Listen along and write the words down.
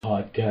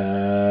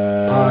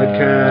Podcast.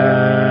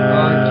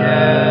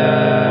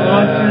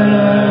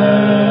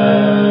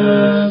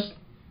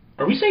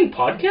 Are we saying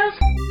podcast?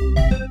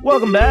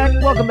 Welcome back.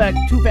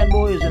 Two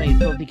fanboys and a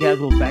filthy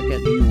casual back at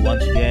you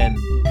once again.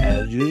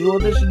 As usual,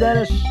 this is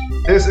Dennis.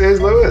 This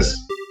is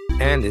Lewis.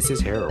 And this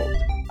is Harold.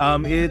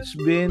 It's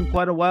been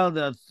quite a while,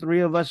 the three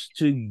of us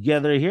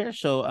together here.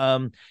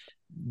 So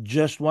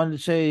just wanted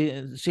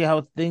to see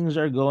how things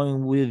are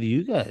going with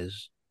you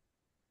guys.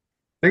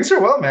 Things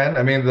are well, man.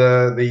 I mean,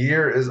 the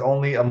year is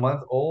only a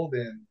month old,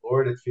 and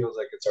Lord, it feels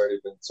like it's already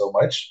been so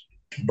much.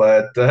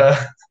 But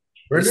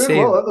we're doing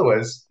well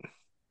otherwise.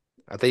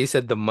 I thought you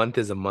said the month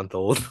is a month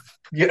old.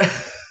 Yeah.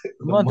 The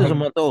month is a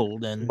month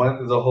old, and month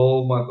is a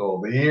whole month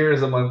old. The year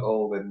is a month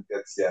old, and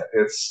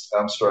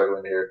I'm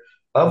struggling here.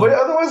 But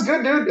otherwise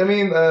good, dude. I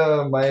mean,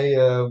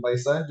 my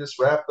son just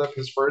wrapped up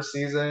his first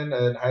season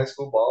in high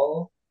school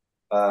ball.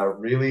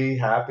 Really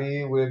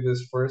happy with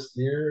his first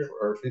year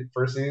or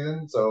first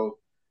season. So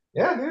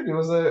yeah, dude, it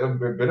was a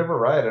bit of a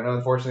ride. I know,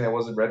 unfortunately, I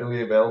wasn't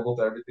readily available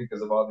to everything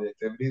because of all the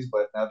activities,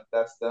 but now that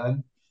that's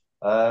done,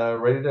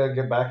 ready to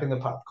get back into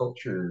pop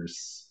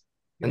cultures.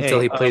 Until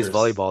he plays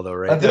volleyball, though,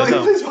 right? Until he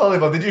plays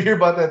volleyball. Did you hear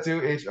about that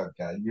too, H?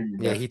 Okay,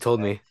 yeah, he told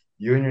me.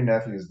 You and your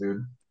nephews,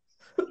 dude.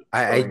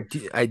 I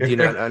do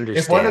not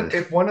understand.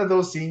 If one of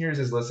those seniors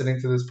is listening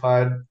to this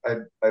pod, I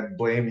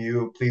blame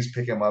you. Please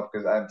pick him up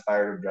because I'm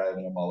tired of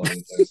driving him all over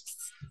the place.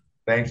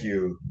 Thank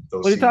you.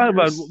 What are you talking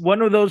about?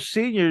 One of those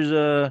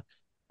seniors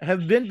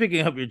have been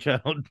picking up your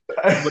child.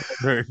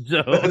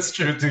 That's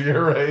true too.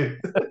 You're right.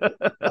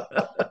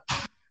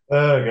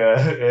 Oh god.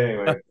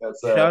 Anyway, that's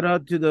shout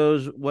out to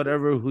those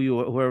whoever you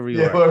are. Whoever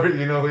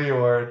you know who you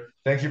are.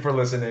 Thank you for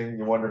listening,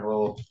 you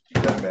wonderful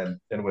young men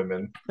and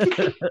women.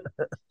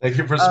 Thank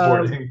you for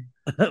supporting.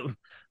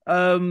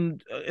 I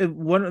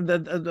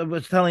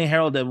was telling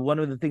Harold that one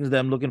of the things that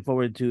I'm looking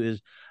forward to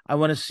is I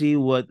want to see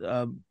what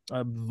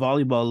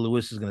volleyball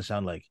Lewis is going to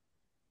sound like.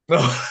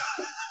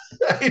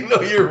 I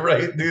know you're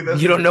right,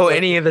 dude. You don't know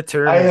any of the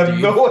terms. I have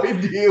no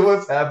idea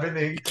what's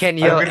happening. You can't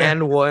yell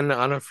and one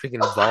on a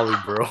freaking volley,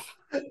 bro.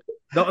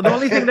 The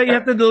only thing that you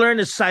have to learn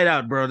is side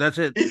out, bro. That's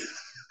it.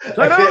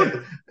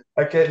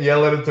 I can't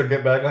yell at him to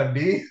get back on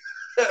D.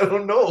 I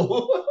don't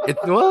know.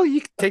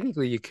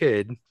 Technically you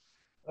could.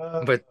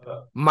 But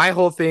my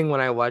whole thing when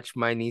I watch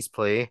my niece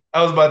play,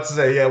 I was about to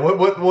say, yeah. What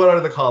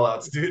are the call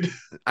outs, dude?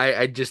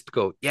 I just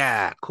go,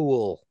 yeah,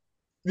 cool.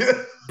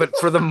 But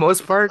for the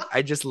most part,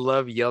 I just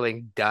love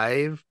yelling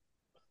dive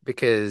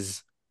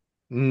because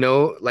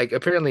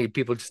apparently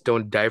people just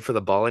don't dive for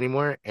the ball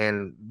anymore.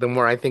 And the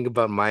more I think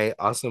about my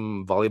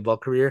awesome volleyball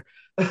career,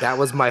 that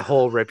was my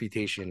whole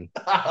reputation.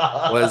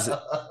 Was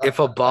if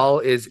a ball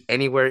is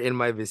anywhere in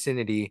my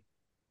vicinity,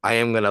 I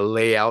am gonna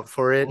lay out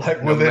for it.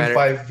 Like within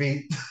 5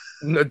 feet.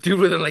 No, dude,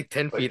 within like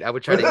 10 feet. I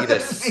would try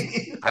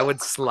to I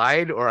would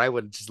slide or I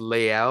would just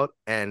lay out.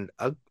 And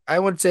I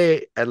would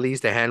say at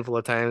least a handful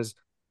of times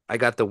I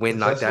got the wind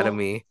knocked out of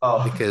me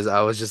because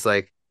I was just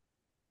like,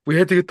 we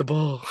had to get the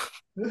ball.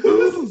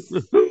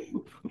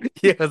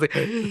 Yeah, I was like,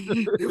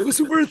 it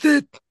was worth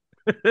it.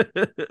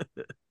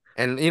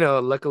 And,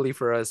 luckily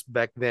for us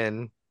back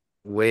then,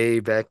 way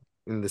back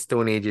in the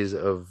stone ages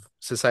of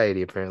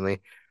society,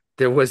 apparently,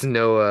 there was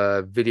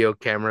no video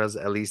cameras,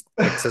 at least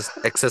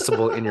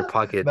accessible in your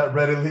pocket. Not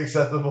readily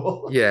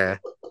accessible. Yeah.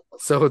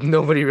 So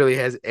nobody really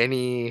has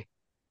any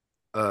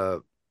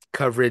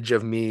coverage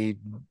of me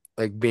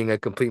like being a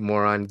complete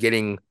moron,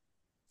 getting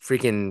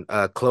freaking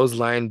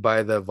clotheslined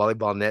by the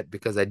volleyball net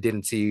because I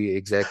didn't see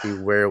exactly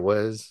where it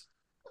was.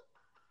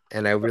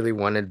 And I really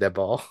wanted that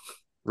ball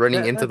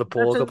running into the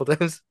pool a couple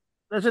times.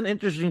 That's an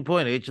interesting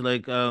point, H.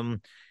 Like, I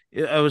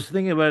was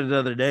thinking about it the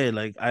other day.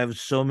 Like, I have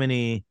so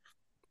many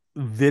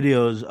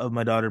videos of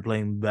my daughter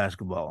playing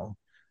basketball,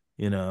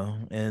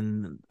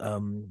 and I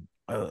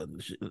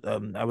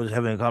was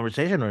having a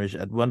conversation where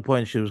at one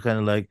point she was kind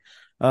of like,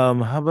 how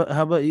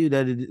about you,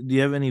 Daddy? Do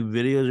you have any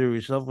videos of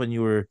yourself when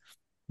you were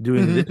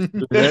doing this,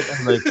 doing that?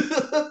 I'm like,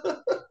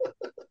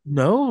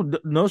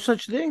 no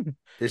such thing.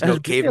 There's no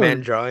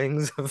caveman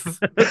drawings.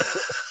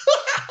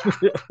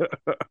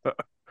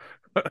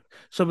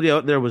 Somebody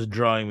out there was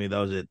drawing me. That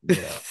was it.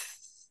 Yeah.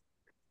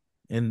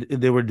 And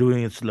they were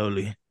doing it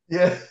slowly.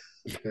 Yeah.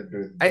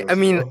 I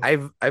mean,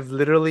 I've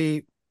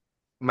literally,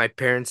 my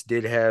parents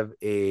did have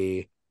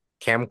a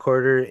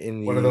camcorder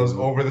in one of those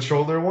over the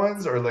shoulder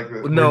ones, or like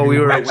no, we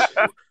were rich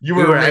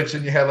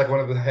and you had like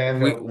one of the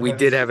handheld. We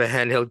did have a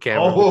handheld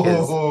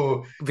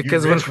camera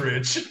because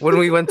when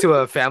we went to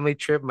a family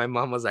trip, my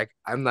mom was like,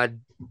 "I'm not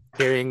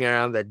carrying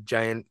around that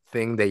giant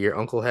thing that your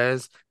uncle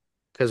has,"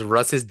 because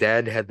Russ's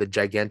dad had the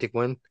gigantic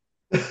one,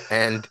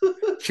 and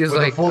she was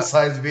like, full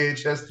size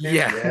VHS.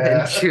 Yeah,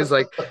 and she was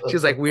like,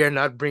 we are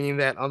not bringing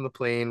that on the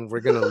plane.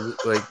 We're gonna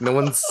no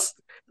one's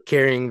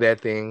carrying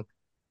that thing.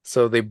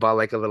 So they bought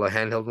like a little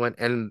handheld one.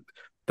 And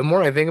the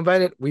more I think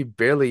about it, we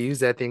barely use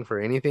that thing for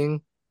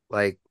anything,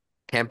 like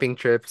camping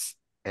trips.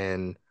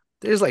 And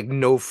there's like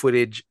no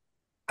footage.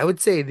 I would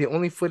say the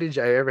only footage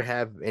I ever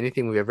have,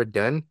 anything we've ever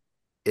done,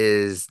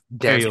 is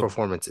dance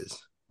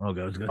performances. Okay,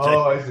 I was gonna say.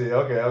 Oh, I see.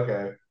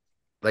 Okay.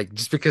 like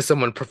just because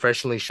someone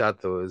professionally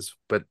shot those,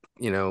 but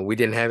we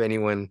didn't have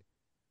anyone,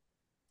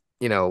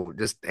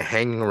 just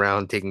hanging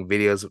around taking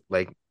videos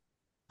like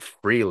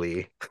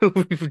freely.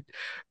 We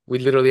we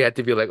literally had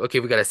to be like, okay,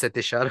 we gotta set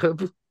this shot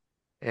up,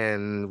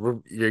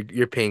 and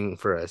you're paying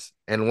for us.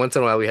 And once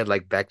in a while, we had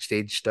like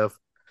backstage stuff,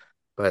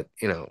 but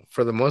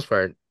for the most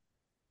part,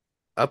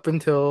 up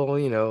until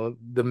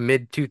the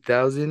mid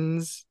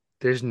 2000s,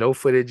 there's no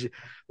footage.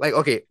 Like,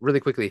 okay, really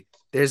quickly,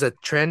 there's a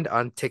trend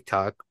on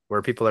TikTok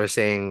where people are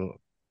saying,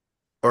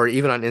 or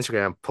even on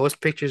Instagram,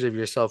 post pictures of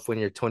yourself when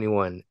you're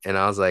 21. And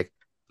I was like,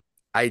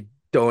 I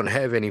don't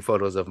have any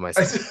photos of I,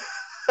 myself. s-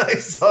 I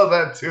saw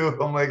that too.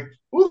 I'm like,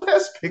 who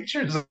has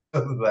pictures of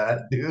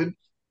that, dude?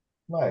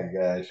 My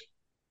gosh.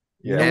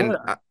 You know Yeah. And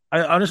what?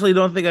 I honestly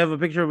don't think I have a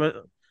picture of it.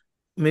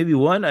 Maybe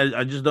one.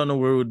 I just don't know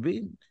where it would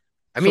be.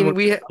 I mean,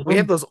 Somewhere. we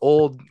have those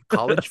old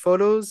college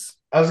photos.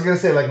 I was gonna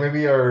say like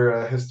maybe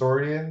our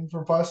historian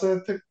from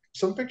FASA took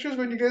some pictures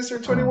when you guys are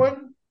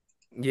 21.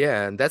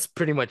 Yeah, and that's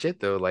pretty much it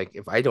though. Like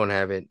if I don't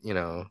have it,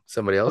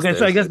 somebody else Okay,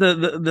 so I does. guess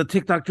the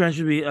TikTok trend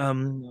should be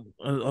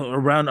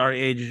around our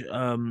age.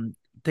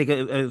 Take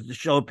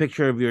show a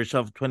picture of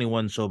yourself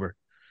 21 sober.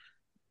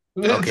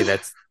 Okay,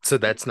 that's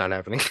not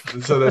happening.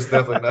 So that's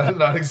definitely not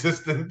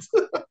non-existent.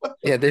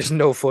 Yeah, there's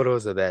no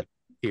photos of that,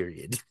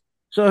 period.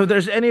 So if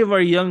there's any of our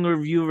younger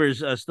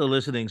viewers still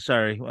listening,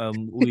 sorry,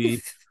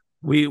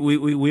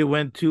 we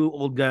went two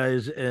old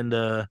guys and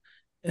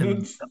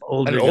An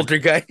older guy. older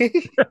guy.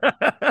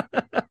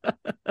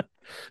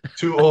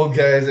 Two old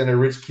guys and a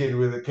rich kid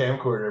with a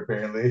camcorder,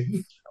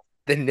 apparently.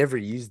 They never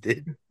used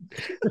it.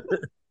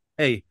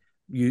 Hey,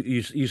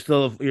 you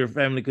still your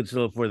family could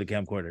still afford the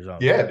camcorders.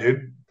 Yeah,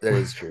 dude. That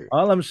is true.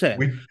 All I'm saying.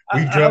 We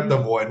dreamt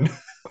of one.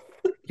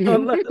 So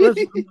let's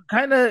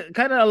kind of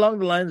along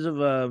the lines of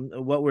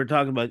what we're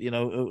talking about.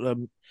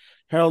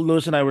 Harold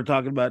Lewis and I were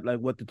talking about like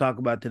what to talk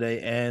about today,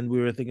 and we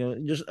were thinking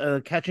of just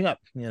catching up.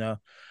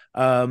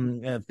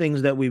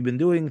 Things that we've been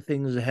doing,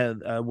 things ahead,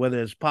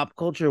 whether it's pop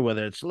culture,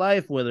 whether it's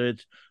life, whether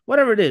it's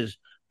whatever it is.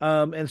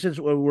 And since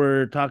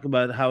we're talking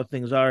about how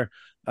things are,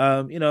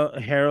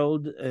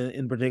 Harold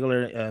in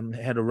particular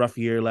had a rough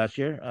year last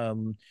year.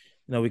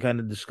 We kind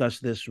of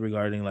discussed this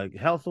regarding like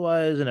health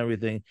wise and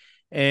everything.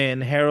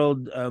 And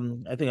Harold,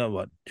 I think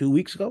what 2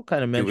 weeks ago,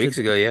 kind of 2 weeks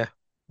mentioned. ago, yeah.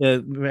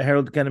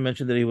 Harold kind of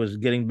mentioned that he was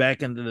getting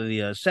back into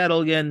the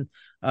saddle again,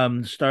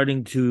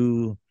 starting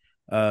to,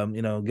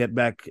 get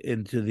back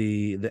into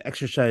the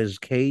exercise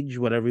cage,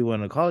 whatever you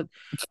want to call it.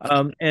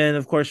 And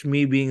of course,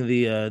 me being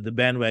the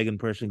bandwagon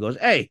person goes,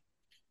 hey,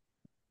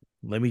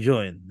 let me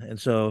join. And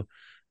so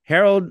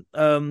Harold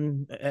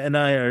and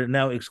I are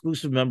now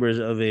exclusive members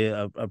of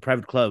a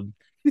private club,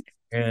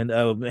 and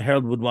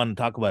Harold would want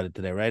to talk about it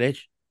today, right,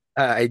 H?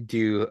 I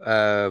do.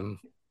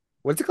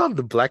 What's it called?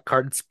 The Black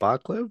Card Spa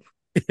Club?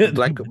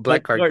 Black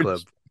Black Card Club.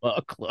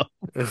 Cards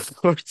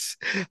Club.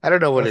 I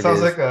don't know what That it sounds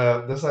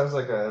is.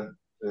 like a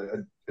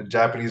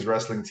Japanese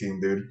wrestling team,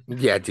 dude.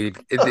 Yeah, dude.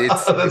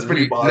 That's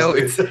pretty boss, no,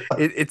 dude.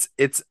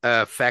 it's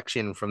a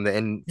faction from the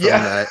end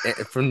Yeah,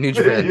 from New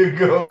there Japan. you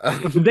go.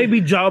 Would they be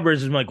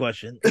jobbers? Is my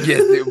question.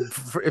 Yes,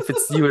 if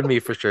it's you and me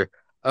for sure.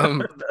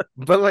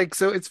 But like,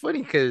 so it's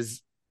funny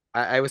because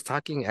I was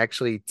talking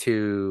actually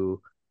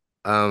to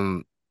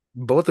um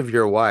both of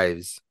your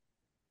wives,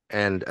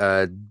 and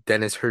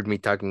Dennis heard me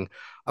talking.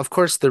 Of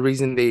course, the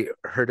reason they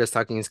heard us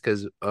talking is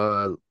because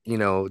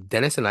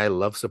Dennis and I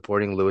love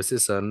supporting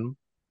Lewis's son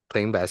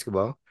playing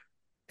basketball.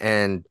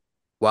 And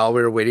while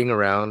we were waiting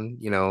around,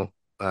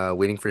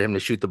 waiting for him to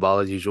shoot the ball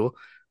as usual,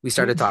 we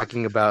started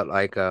talking about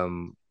like I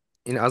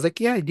was like,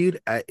 yeah, dude,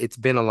 it's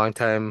been a long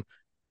time.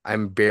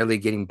 I'm barely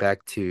getting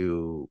back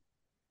to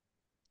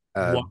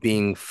What?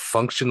 being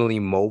functionally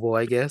mobile,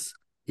 I guess.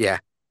 Yeah.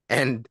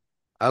 And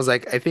I was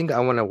like, I think I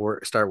want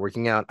to start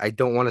working out. I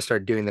don't want to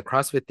start doing the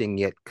CrossFit thing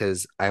yet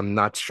because I'm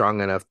not strong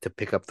enough to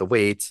pick up the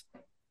weights,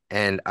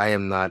 and I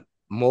am not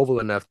mobile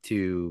enough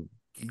to,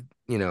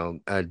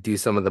 do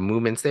some of the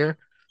movements there.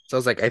 So I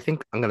was like, I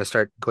think I'm gonna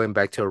start going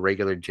back to a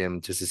regular gym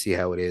just to see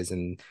how it is.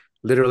 And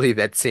literally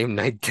that same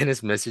night,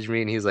 Dennis messaged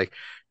me and he's like,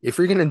 if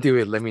you're gonna do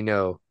it, let me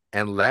know.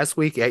 And last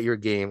week at your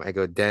game, I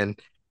go, Den,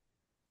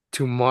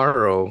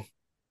 tomorrow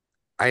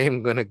I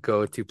am gonna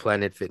go to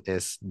Planet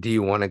Fitness. Do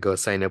you want to go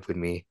sign up with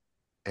me?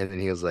 And then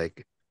he was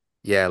like,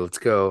 yeah, let's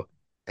go.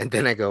 And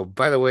then I go,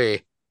 by the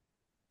way,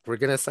 we're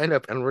gonna sign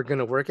up and we're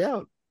gonna work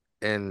out.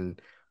 And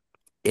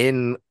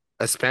in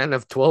a span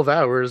of 12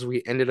 hours,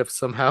 we ended up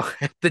somehow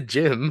at the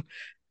gym.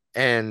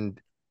 And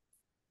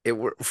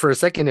for a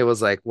second, it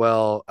was like,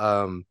 well,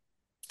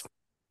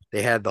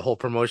 they had the whole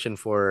promotion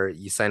for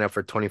you sign up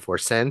for 24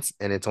 cents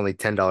and it's only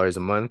 $10 a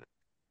month.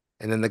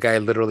 And then the guy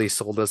literally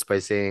sold us by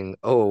saying,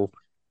 oh,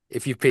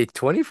 if you pay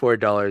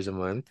 $24 a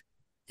month,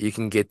 you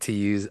can get to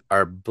use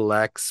our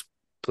Black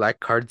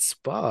Card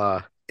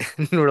Spa.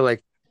 And we're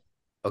like,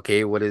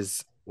 okay, what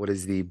is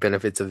the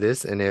benefits of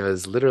this? And it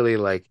was literally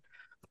like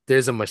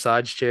there's a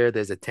massage chair,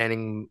 there's a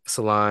tanning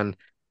salon,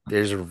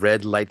 there's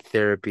red light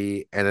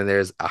therapy, and then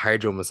there's a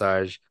hydro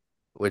massage,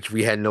 which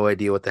we had no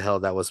idea what the hell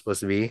that was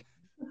supposed to be.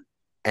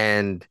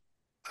 And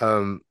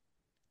um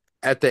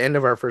at the end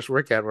of our first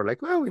workout, we're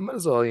like, well, we might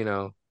as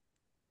well,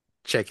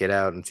 check it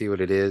out and see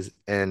what it is.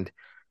 And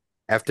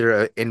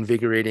after an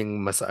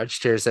invigorating massage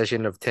chair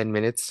session of 10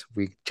 minutes,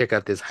 we check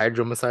out this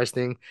hydro massage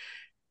thing.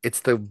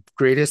 It's the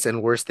greatest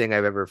and worst thing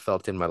I've ever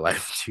felt in my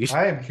life, dude.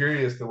 I am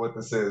curious to what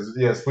this is.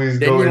 Yes, please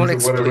Then go you want to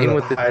into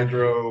whatever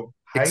the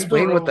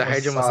explain what hydro the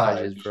hydro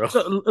massage is, massage. bro.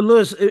 So,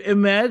 Lewis,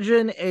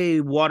 imagine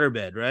a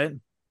waterbed, right?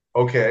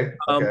 Okay,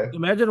 okay.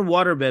 Imagine a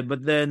waterbed,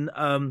 but then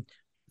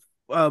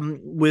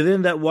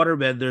within that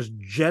waterbed, there's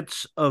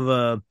jets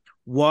of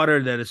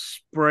water that is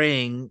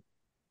spraying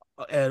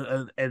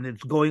and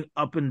it's going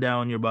up and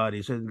down your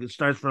body. So it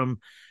starts from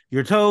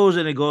your toes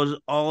and it goes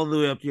all the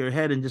way up to your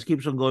head and just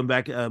keeps on going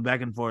back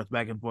and forth,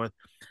 back and forth.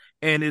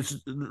 And it's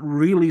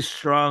really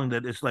strong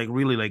that it's like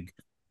really like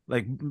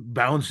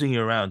bouncing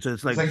you around. So it's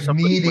It's like like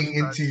somebody kneading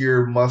into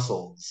your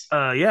muscles.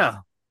 yeah.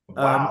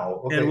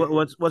 Wow. And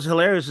Okay. what's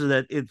hilarious is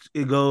that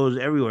it goes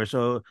everywhere.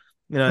 So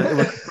it was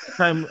the first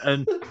time,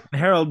 and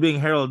Harold, being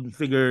Harold,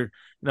 figured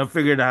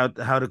out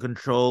how to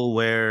control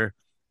where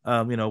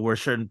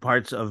certain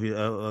parts of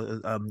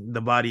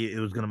the body it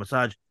was going to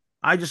massage.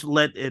 I just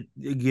let it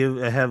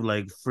have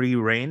like free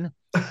reign,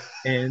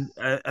 and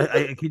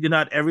I kid you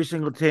not, every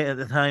single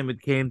time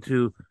it came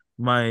to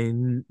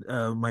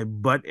my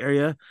butt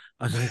area,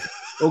 I was like,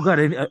 oh God,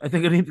 I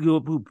think I need to go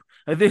poop.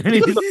 I think I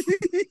need to go.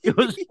 It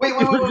was Wait, wait, it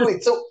wait, was wait, just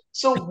wait.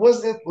 So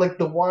was it like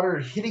the water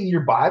hitting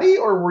your body,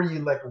 or were you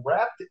like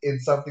wrapped in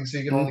something so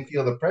you can only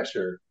feel the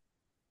pressure?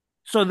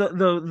 so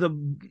the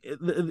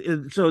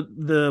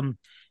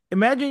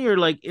imagine you're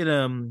like in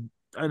an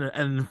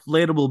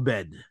inflatable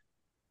bed.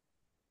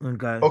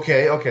 Okay.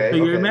 Okay, okay, So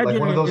you're okay. Like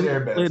one imagining of an those air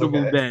beds. inflatable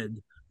Okay.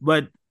 bed,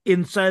 but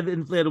inside the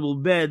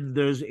inflatable bed,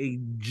 there's a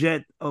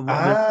Okay,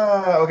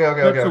 okay,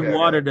 okay, jets of okay, okay.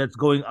 water that's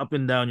going up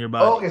and down your Oh,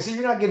 body. okay, so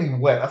you're not getting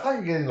wet. I thought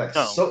you're getting like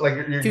No. so like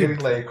you're getting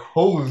Dude, like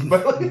hosed,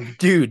 but like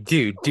dude.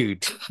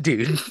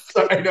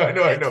 sorry,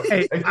 I know.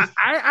 Hey, I just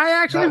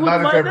I actually not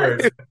wouldn't not in mind that. February.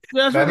 To be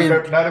honest with Not in you.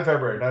 Feb not in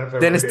February, not in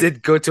Dennis February.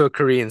 did go to a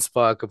Korean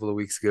spa a couple of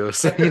weeks ago,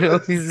 so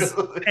he's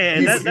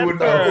And he's You would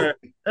know.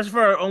 that's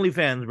for our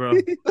OnlyFans, bro.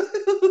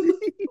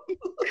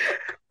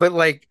 but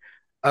like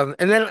and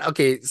then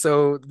okay,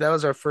 so that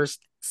was our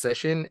first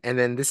session, and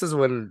then this is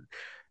when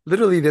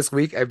literally this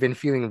week I've been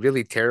feeling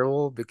really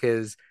terrible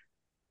because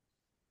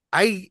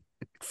I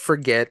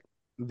forget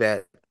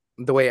that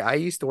the way I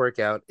used to work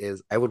out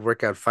is I would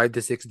work out 5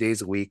 to 6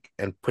 days a week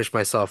and push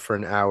myself for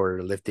an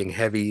hour lifting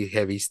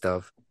heavy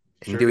stuff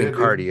and Sure doing did,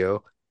 dude.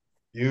 cardio.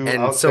 You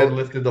And out so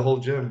deadlifted the whole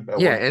gym at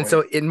yeah, one and point.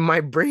 so in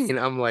my brain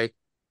I'm like,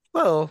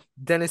 well,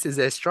 Dennis is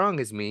as strong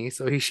as me,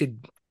 so he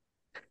should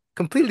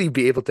completely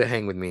be able to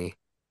hang with me.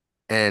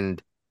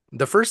 And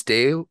the first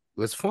day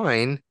was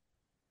fine.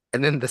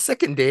 And then the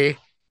second day,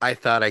 I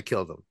thought I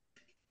killed him.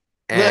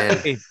 And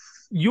Hey,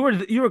 you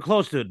were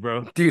close to it,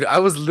 bro. dude, I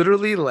was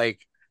literally like,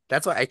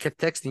 that's why I kept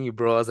texting you,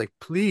 bro. I was like,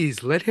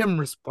 please let him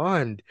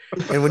respond.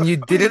 And when you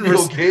Please didn't be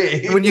res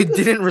when okay. you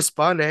didn't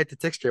respond, I had to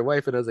text your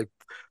wife and I was like,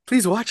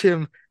 please watch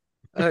him.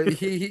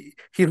 He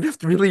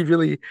left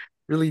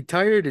really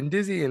tired and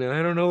dizzy, and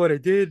I don't know what I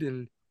did.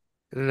 And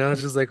I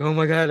was just like, oh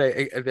my God.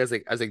 I was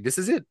like, this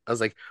is it. I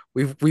was like,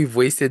 we've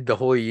wasted the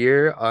whole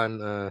year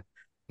on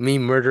me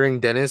murdering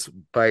Dennis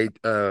by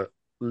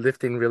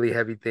lifting really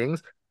heavy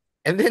things.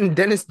 And then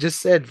Dennis just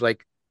said,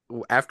 like,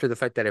 after the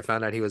fact that I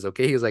found out he was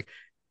okay, he was like,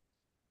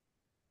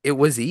 it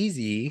was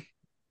easy.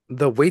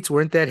 The weights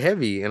weren't that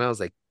heavy. And I was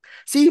like,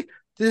 see,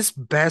 this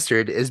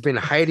bastard has been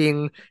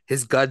hiding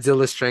his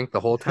Godzilla strength the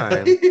whole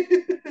time.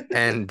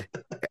 And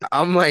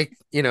I'm like,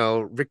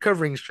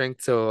 recovering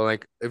strength. So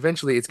like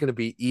eventually it's gonna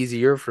be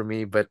easier for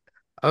me. But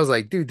I was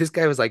like, dude, this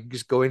guy was like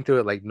just going through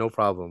it like no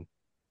problem. Uh,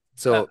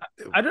 So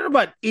I don't know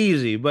about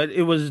easy, but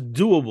it was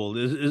doable.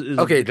 Is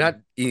the okay, thing. not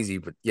easy,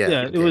 but yeah,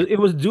 Yeah, okay. it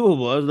was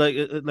doable. I was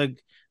like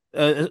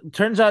it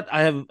turns out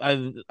I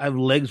have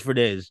legs for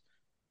days.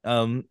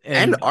 And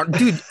And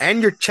dude,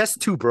 and your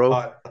chest too, bro.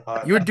 Hot,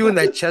 hot. You were doing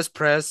that chest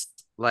press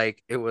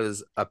like it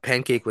was a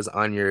pancake was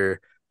on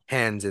your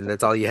hands, and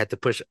that's all you had to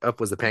push up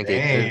was the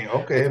pancake. And Dang,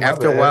 okay, like my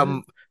after a while,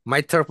 bad.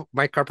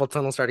 my carpal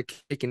tunnel started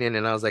kicking in,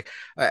 and I was like,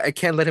 I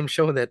can't let him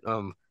show that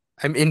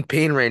I'm in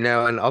pain right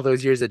now, and all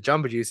those years of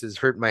Jamba Juice has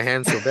hurt my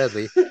hands so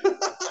badly.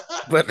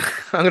 But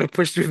I'm gonna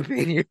push through the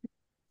pain here.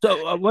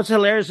 so what's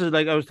hilarious is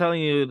like I was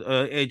telling you,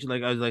 Age,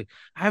 like I was like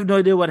I have no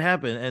idea what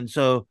happened, and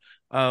so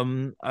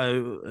I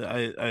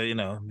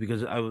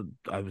because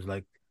I was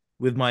like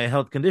with my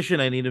health condition,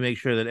 I need to make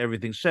sure that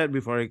everything's set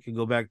before I can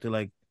go back to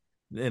like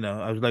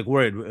I was like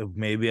worried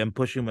maybe I'm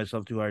pushing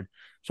myself too hard.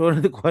 So one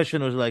of the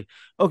question was like,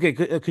 okay,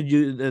 could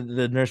you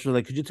the nurse was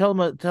like, could you tell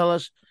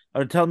us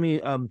or tell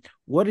me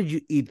what did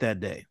you eat that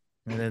day?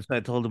 And then so I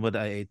told him what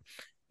I ate,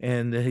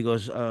 and then he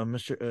goes,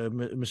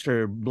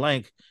 Mr.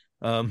 Blank,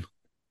 um,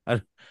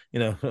 I, you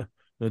know,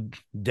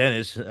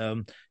 Dennis,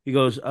 he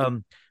goes,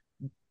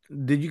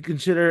 did you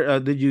consider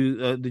did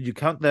you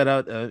count that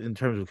out in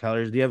terms of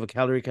calories? Do you have a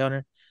calorie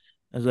counter?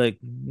 I was like,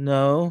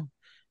 no.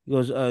 He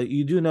goes,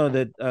 you do know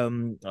that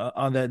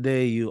on that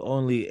day you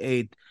only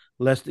ate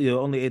less than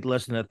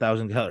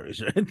 1,000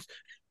 calories, right?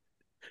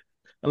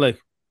 I'm like,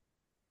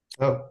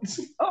 Oh,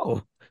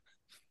 oh,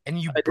 And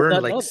you I did burned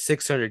not like know that.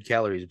 600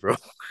 calories, bro.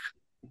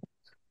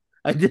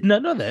 I did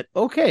not know that.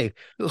 Okay,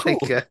 Like,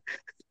 cool.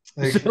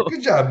 So,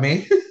 good job,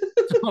 me.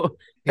 so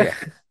yeah.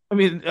 I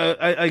mean,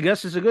 I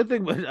guess it's a good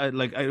thing, but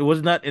it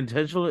was not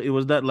intentional. It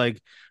was not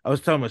like I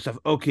was telling myself,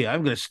 okay,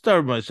 I'm gonna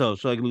starve myself.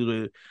 So I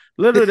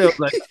literally, I was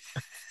like,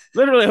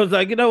 literally, I was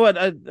like, you know what?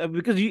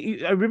 Because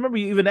I remember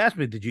you even asked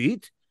me, did you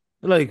eat?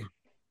 Like,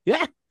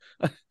 yeah,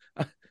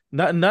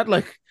 not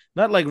like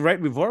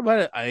right before,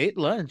 but I ate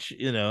lunch,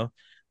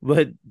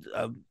 but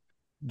um,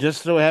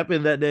 just so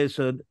happened that day.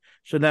 So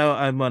now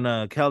I'm on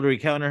a calorie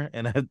counter,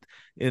 and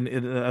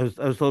I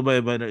was told by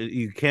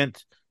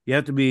you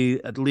have to be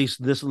at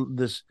least this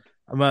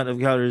amount of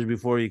calories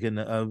before you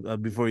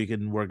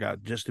can work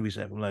out just to be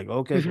safe. I'm like,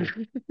 okay,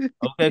 cool,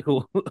 okay,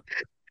 cool.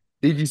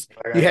 Dude,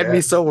 you had me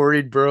so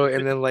worried, bro.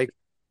 And then like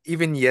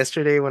even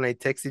yesterday when I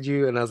texted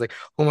you and I was like,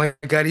 oh my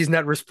God, he's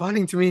not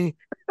responding to me.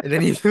 And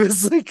then he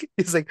was like,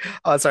 he's like,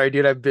 oh sorry,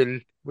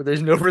 dude,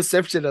 there's no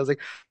reception. I was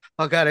like,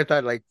 oh God, I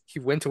thought like he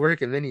went to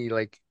work and then he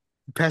like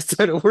passed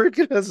out of work.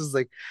 And I was just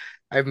like,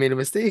 I've made a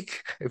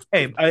mistake. I've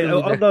Hey,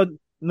 really been. although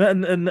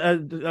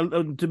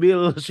to be a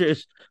little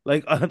serious,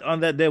 like on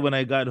that day when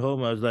I got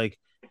home, I was like,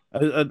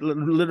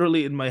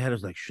 literally in my head, I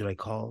was like, should I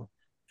call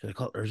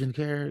urgent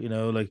care?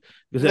 Like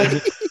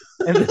because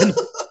and then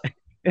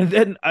and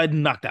then I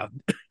knocked out.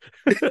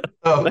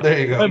 Oh, Like there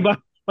you my go.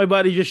 my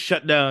body just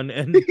shut down,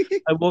 and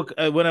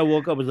when I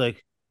woke up, I was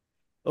like,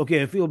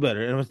 okay, I feel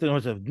better, and I was thinking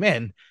to myself,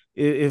 man.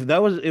 If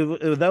that was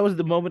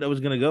the moment I was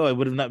gonna go, I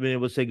would have not been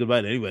able to say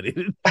goodbye to anybody.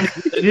 I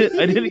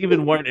didn't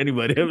even warn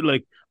anybody. I was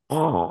like,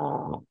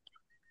 oh.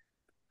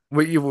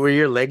 Were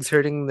your legs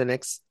hurting the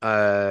next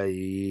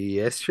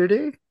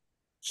yesterday? Or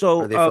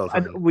So they felt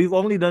fine? we've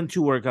only done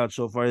two workouts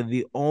so far.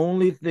 The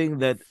only thing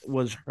that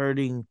was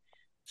hurting,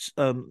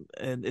 and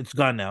it's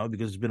gone now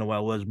because it's been a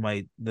while, was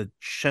the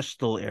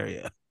chestal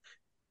area.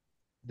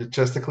 The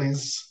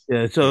testicles.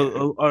 Yeah. Yeah,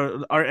 So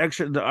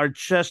our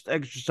chest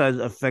exercise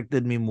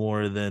affected me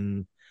more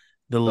than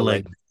the the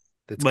leg, leg.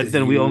 That's but because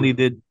then we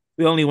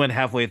only went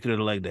halfway through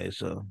the leg day.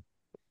 So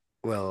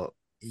well,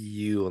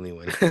 you only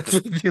went.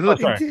 oh,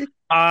 sorry,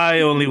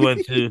 I only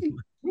went to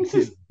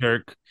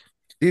jerk.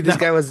 Dude, No,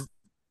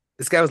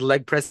 this guy was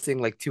leg pressing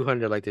like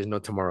 200 like there's no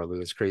tomorrow, Lou.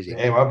 It's crazy.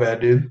 Hey, my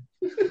bad, dude.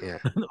 Yeah.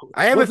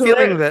 I have a what's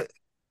feeling hilarious? that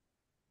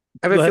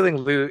I have a Go ahead. feeling,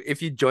 Lou,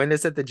 if you joined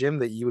us at the gym,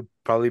 that you would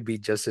probably be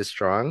just as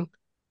strong.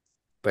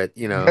 But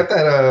you We know, got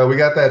that. We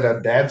got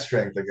that dad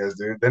strength, I guess,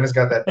 dude. Dennis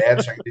got that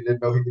dad strength. He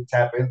didn't know he could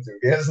tap into.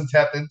 He hasn't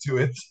tapped into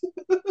it.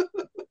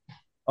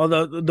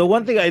 Although the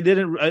one thing I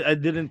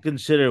didn't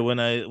consider when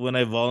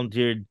I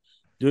volunteered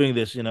doing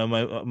this,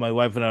 my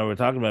wife and I were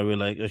talking about it, we were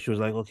like she was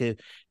like, okay,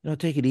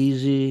 take it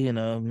easy,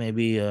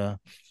 maybe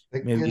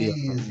Take it maybe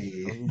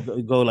easy.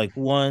 go like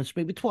once,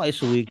 maybe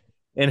twice a week.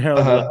 And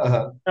Uh-huh,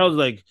 uh-huh. Harold's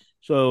like,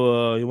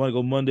 so you want to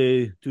go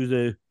Monday,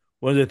 Tuesday,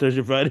 Wednesday,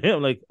 Thursday, Friday?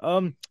 I'm like,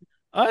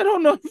 I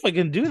don't know if I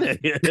can do that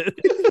yet.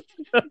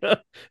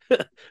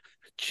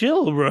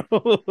 Chill, bro.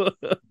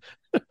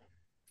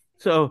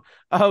 So,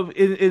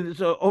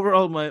 so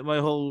overall, my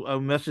whole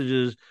message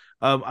is,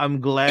 I'm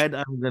glad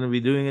I'm gonna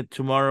be doing it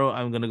tomorrow.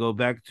 I'm gonna go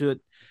back to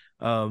it,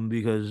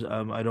 because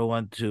I don't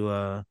want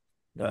to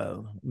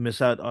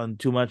miss out on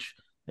too much,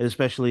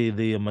 especially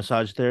the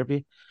massage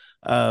therapy.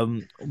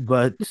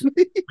 But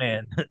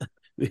man,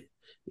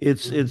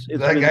 it's That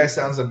guy been,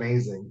 sounds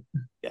amazing.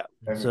 yeah.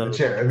 I mean, the So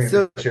chair. I mean,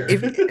 the so chair.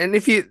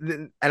 if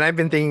you and I've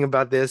been thinking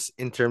about this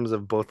in terms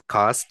of both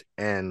cost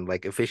and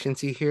like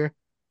efficiency here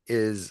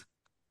is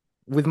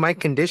with my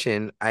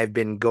condition, I've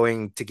been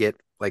going to get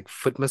like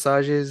foot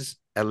massages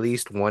at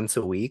least once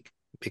a week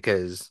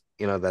because,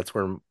 that's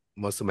where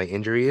most of my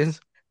injury is.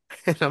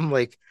 And I'm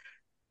like,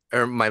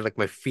 or my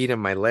feet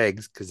and my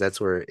legs, because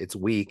that's where it's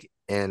weak.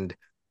 And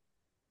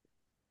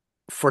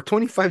for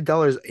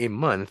 $25 a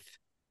month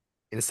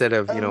instead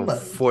of, A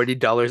month.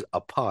 $40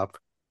 a pop,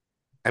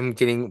 I'm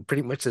getting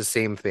pretty much the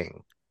same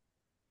thing.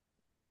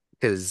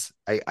 Because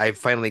I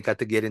finally got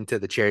to get into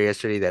the chair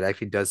yesterday that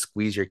actually does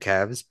squeeze your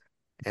calves.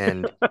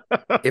 And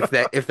if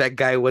that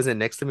guy wasn't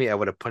next to me, I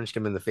would have punched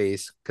him in the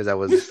face because I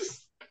was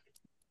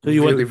so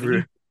you went to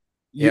really be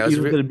yeah,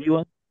 you went to be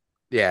one.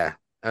 yeah,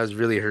 I was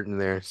really hurting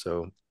there.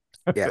 So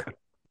yeah,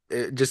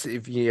 just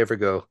if you ever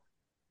go,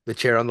 the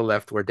chair on the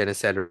left where Dennis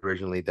sat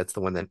originally, that's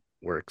the one that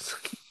works.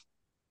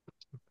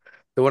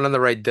 The one on the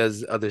right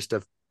does other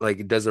stuff, like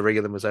it does a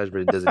regular massage, but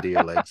it doesn't do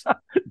your legs.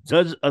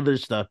 Does other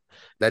stuff.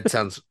 That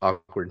sounds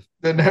awkward.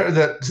 Then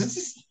that.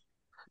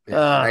 Yeah,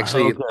 I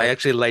Okay.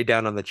 actually lay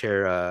down on the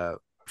chair,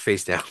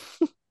 face down.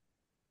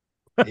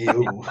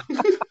 Ew.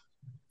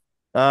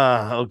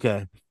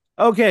 Okay.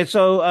 Okay,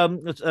 so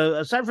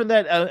aside from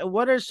that,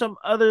 what are some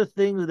other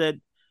things that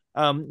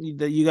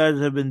you guys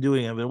have been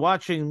doing? I've been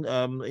watching,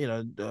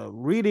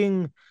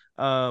 reading,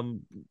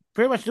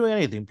 pretty much doing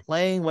anything,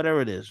 playing,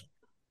 whatever it is.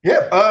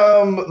 Yeah.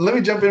 Let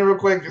me jump in real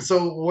quick.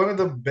 So one of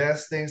the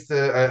best things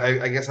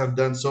I guess I've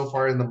done so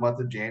far in the month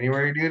of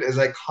January, dude, is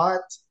I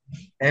caught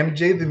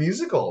MJ the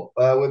musical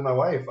with my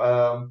wife.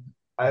 I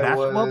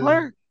Basketball was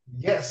player?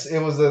 Yes, it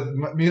was a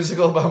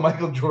musical about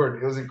Michael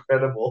Jordan. It was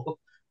incredible.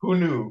 Who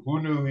knew?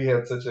 Who knew he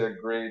had such a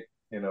great,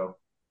 Who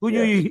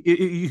knew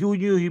yeah, who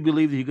knew he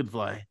believed he could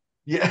fly?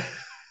 yeah.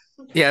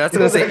 Yeah, that's It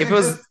what I was was gonna say.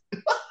 actually just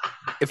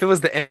If it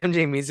was the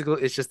MJ musical,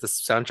 it's just the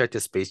soundtrack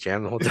to Space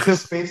Jam the whole it's time.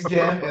 just Space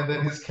Jam and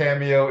then his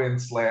cameo in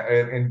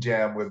in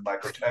Jam with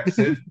Michael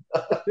Jackson,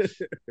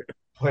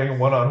 playing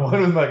one on one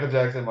with Michael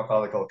Jackson and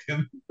Macaulay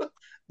Culkin.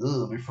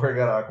 Before it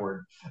got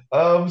awkward.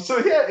 So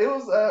yeah, it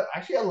was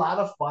actually a lot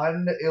of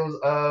fun. It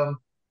was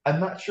I'm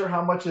not sure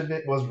how much of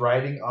it was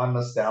riding on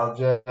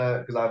nostalgia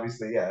because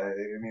obviously, yeah,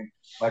 I mean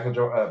Michael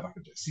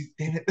Jackson. See,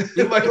 damn it,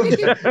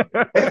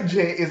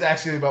 MJ is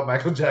actually about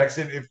Michael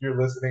Jackson. If you're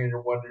listening and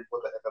you're wondering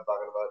what the heck I'm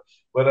talking about,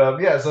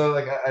 but yeah, so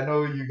like I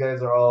know you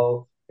guys are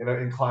all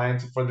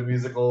inclined for the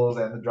musicals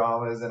and the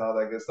dramas and all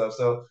that good stuff.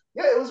 So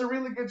yeah, it was a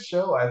really good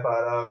show. I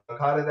thought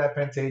caught it at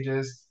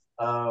Pantages.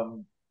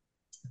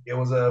 It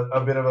was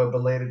a bit of a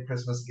belated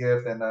Christmas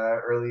gift and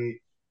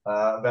early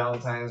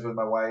Valentine's with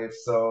my wife.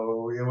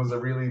 So it was a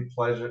really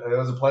pleasure. It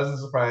was a pleasant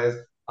surprise.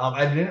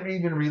 I didn't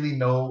even really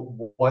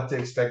know what to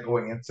expect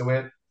going into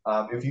it.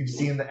 If you've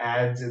seen the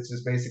ads, it's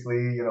just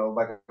basically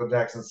Michael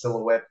Jackson's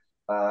silhouette.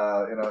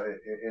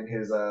 In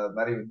his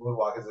not even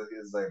moonwalk,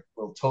 his like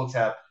little toe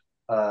tap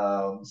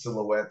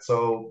silhouette.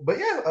 So, but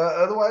yeah,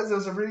 otherwise it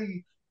was a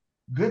really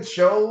good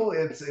show.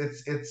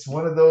 It's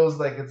one of those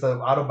like it's an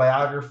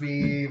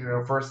autobiography.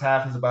 First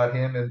half is about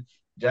him and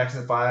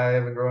Jackson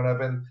Five and growing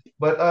up. And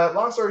but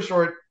long story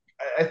short,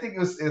 I think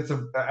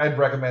I'd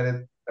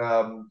recommend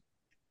it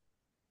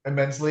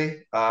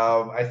immensely.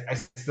 I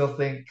still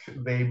think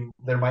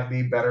there might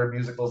be better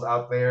musicals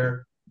out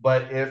there,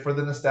 but if for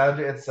the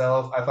nostalgia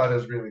itself, I thought it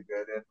was really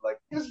good. And like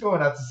just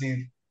going out to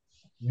see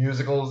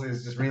musicals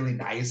is just really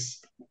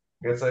nice.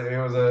 It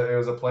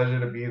was a pleasure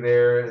to be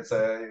there.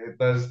 It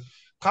does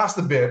cost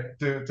a bit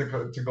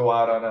to go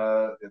out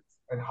on it's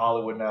in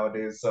Hollywood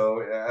nowadays.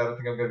 So I don't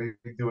think I'm going to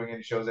be doing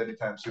any shows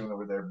anytime soon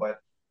over there. But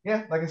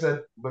yeah, like I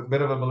said, a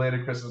bit of a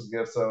belated Christmas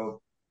gift.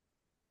 So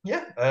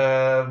yeah,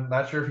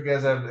 not sure if you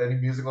guys have any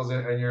musicals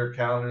in your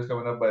calendars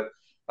coming up, but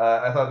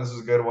I thought this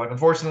was a good one.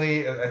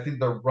 Unfortunately, I think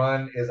the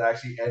run is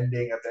actually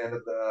ending at the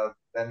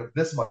end of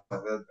this month,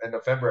 the end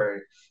of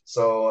February.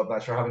 So I'm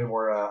not sure how many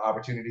more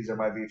opportunities there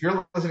might be. If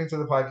you're listening to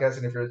the podcast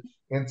and if you're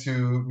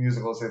into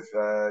musicals, if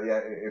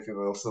you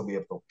will still be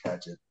able to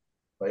catch it.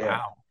 But yeah.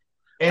 Wow.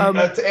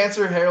 And to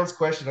answer Harold's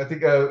question, I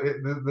think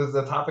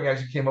the topic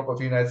actually came up a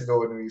few nights ago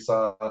when we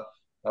saw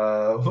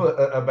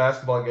a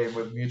basketball game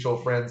with mutual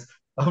friends.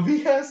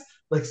 He has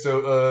like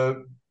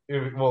so.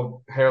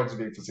 Well, Harold's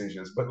being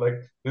facetious, but like,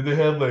 did they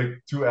have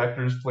like two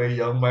actors play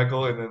young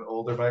Michael and then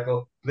older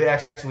Michael? They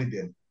actually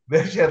did.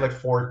 They actually had like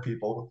four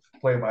people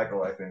play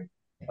Michael. I think,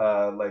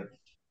 like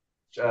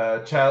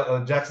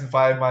Jackson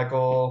Five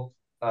Michael,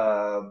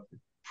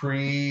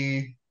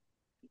 pre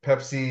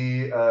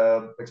Pepsi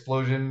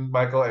explosion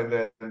Michael, and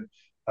then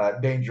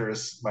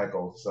dangerous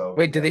Michael. So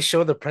Wait, did yeah. they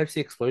show the Pepsi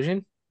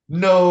explosion?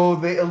 No,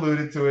 they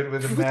alluded to it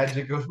with the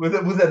magic of with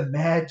the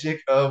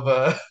magic of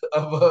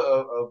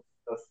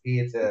of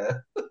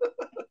theater.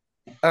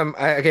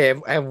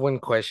 I have one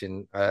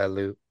question,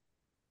 Lou. Oh,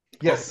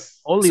 Yes.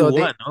 only So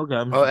they, one. Okay,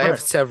 I'm oh, I have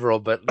surprised. several,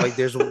 but like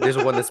there's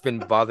one that's been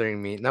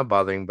bothering me, not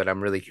bothering, but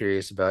I'm really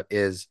curious about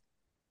is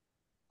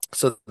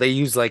so they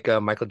use like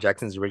Michael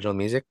Jackson's original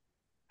music.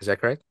 Is that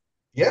correct?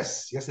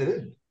 Yes. Yes, it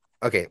did.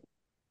 Okay.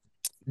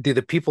 Do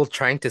the people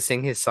trying to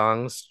sing his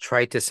songs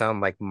try to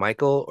sound like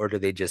Michael, or do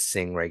they just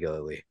sing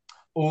regularly?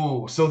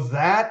 Oh, so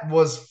that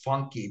was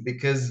funky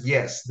because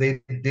yes,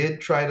 they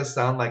did try to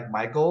sound like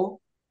Michael,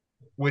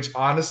 which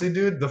honestly,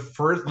 dude,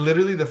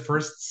 literally the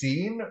first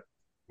scene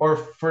or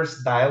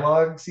first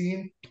dialogue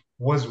scene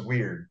was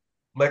weird.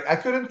 Like I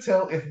couldn't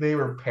tell if they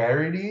were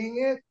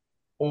parodying it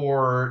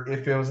or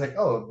if it was like,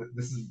 oh,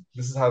 this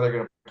is how they're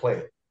gonna play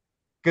it.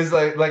 Because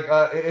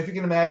if you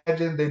can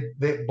imagine,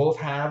 they both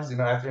halves,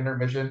 after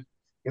intermission,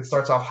 it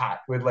starts off hot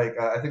with like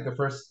I think the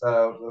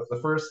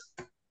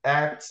first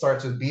act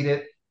starts with Beat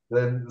It,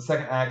 then the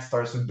second act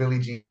starts with Billie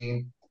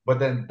Jean, but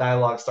then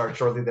dialogue starts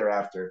shortly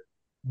thereafter.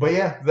 But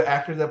yeah, the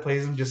actor that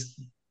plays him just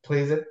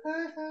plays it.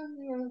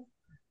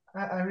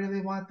 I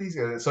really want these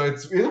guys. So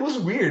it was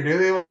weird.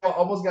 It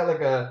almost got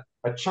like a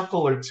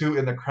chuckle or two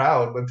in the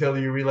crowd until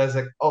you realize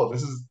like, oh,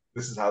 this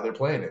is how they're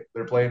playing it.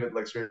 They're playing it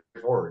like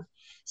straightforward.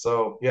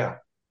 So yeah.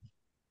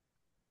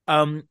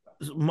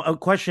 A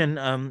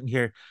question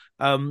here.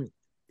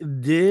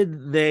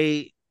 Did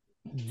they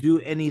do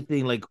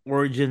anything like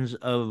origins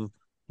of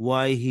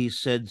why he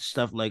said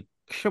stuff like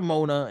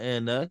Shimona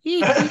and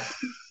he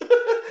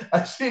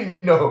Actually,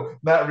 no,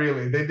 not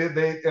really.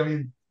 I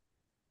mean,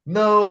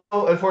 no,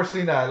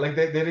 unfortunately not. Like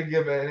they didn't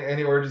give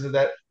any origins of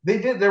that. They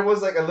did. There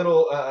was like a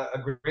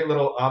great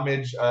little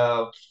homage.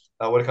 What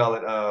do you call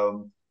it?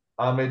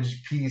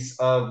 Homage piece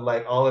of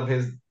like all of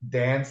his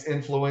dance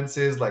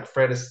influences, like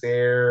Fred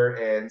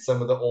Astaire and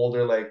some of the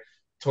older like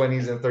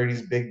 20s and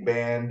 30s big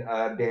band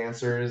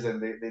dancers,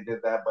 and they did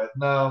that. But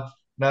no,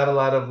 not a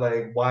lot of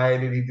like why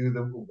did he do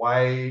the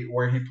why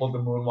where he pulled the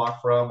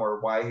moonwalk from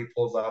or why he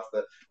pulls off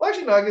the. Well,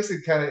 actually, no. I guess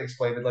it kind of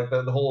explained it. Like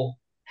the whole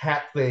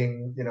hat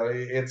thing.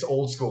 It's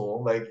old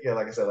school. Like yeah,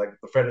 like I said, like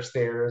the Fred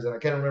Astaire's, and I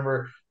can't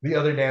remember the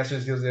other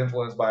dancers he was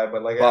influenced by,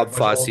 but like a Bob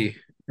bunch of old.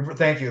 Fosse.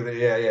 Thank you.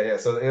 Yeah, yeah, yeah.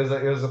 So it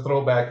was a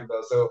throwback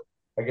though. So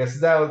I guess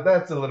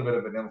that's a little bit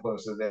of an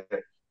influence there.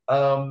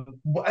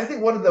 I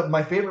think one of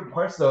my favorite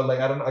parts though, like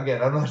I don't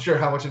again, I'm not sure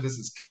how much of this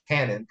is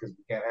canon because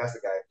we can't ask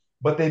the guy,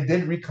 but they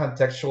did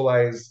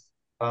recontextualize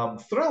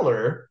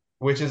Thriller,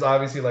 which is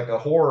obviously like a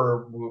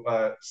horror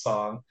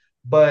song,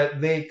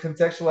 but they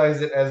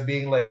contextualized it as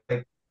being like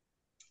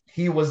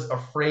he was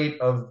afraid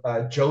of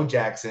Joe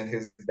Jackson,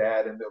 his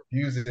dad, and the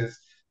abuses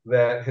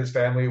that his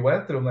family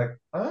went through. I'm like,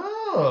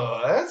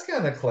 oh, that's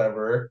kind of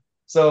clever.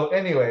 So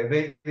anyway,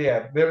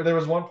 there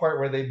was one part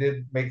where they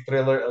did make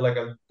Thriller like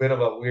a bit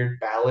of a weird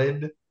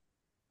ballad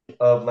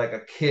of like a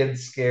kid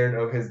scared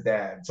of his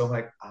dad. So I'm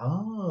like,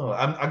 oh,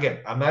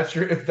 I'm not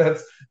sure if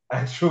that's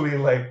actually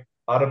like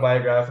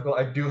autobiographical.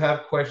 I do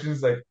have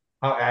questions like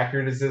how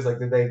accurate is this? Like,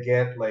 did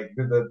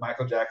the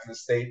Michael Jackson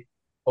estate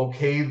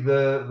okay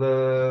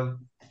the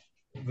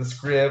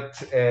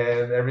script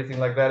and everything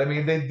like that? I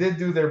mean, they did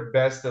do their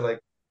best to like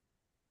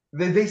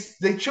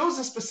they chose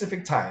a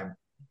specific time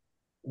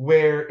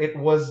where it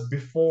was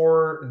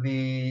before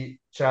the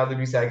child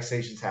abuse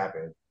accusations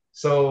happened.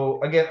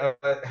 So again,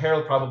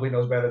 Harold probably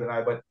knows better than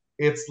I, but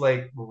it's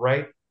like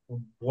right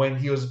when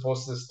he was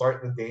supposed to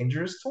start the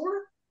Dangerous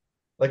tour.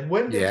 Like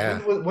Yeah.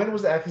 when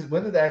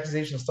did the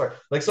accusation start?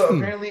 Like so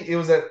apparently it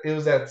was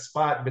that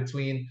spot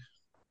between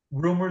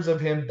rumors of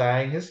him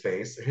dyeing his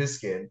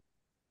skin,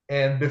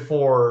 and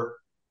before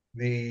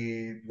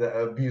the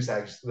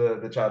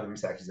child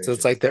abuse So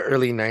it's like accusations. the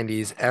early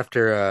 90s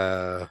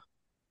after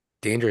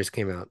Dangerous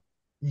came out.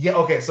 Yeah,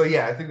 okay, so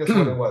yeah, I think that's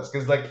what it was.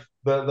 Because like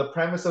the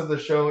premise of the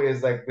show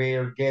is like they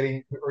are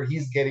getting or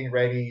he's getting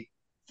ready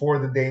for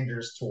the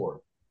Dangerous tour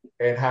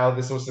and how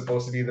this was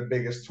supposed to be the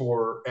biggest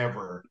tour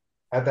ever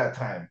at that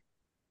time.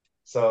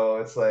 So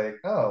it's like,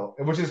 oh,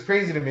 which is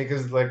crazy to me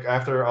because like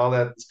after all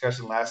that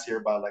discussion last year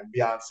about like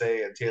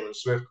Beyonce and Taylor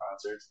Swift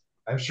concerts,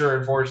 I'm sure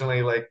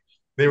unfortunately like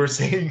they were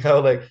saying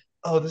how like,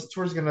 oh, this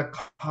tour is gonna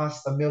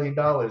cost $1 million.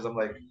 I'm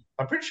like,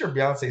 I'm pretty sure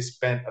Beyonce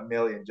spent $1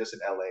 million just in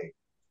LA.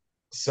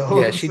 So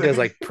Yeah, it's she does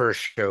like, like per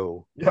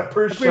show. yeah,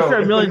 per I'm pretty show.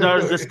 sure $1 million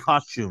just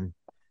costume.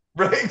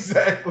 Right,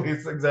 exactly.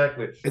 It's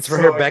exactly. It's for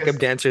her So I backup guess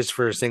dancers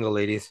for single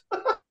ladies.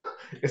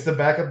 it's the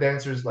backup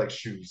dancers like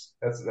shoes.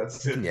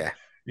 That's it. Yeah.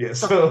 Yeah.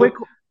 So quick,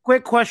 So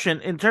quick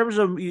question. In terms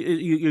of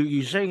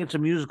you're saying it's a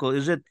musical,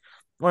 is it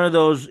one of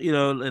those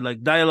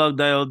like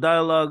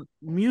dialogue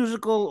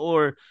musical,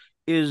 or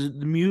is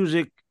the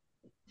music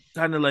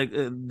kind of like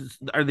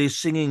are they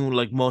singing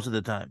like most of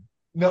the time?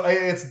 no,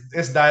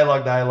 it's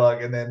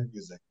dialogue, and then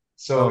music.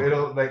 So Okay.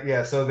 it'll like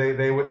yeah. So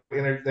they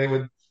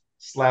would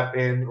slap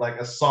in like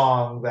a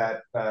song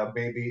that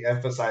maybe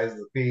emphasized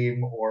the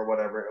theme or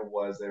whatever it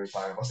was they were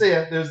talking about. So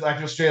yeah, there's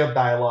actual straight up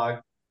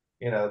dialogue.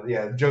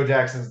 Yeah, Joe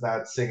Jackson's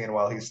not singing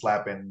while he's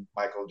slapping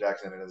Michael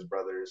Jackson and his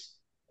brothers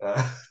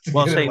to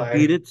While get in saying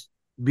 "beat line. it,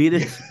 beat Yeah.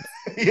 it."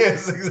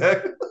 Yes,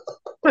 exactly.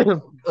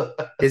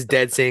 His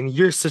dad saying,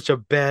 "You're such a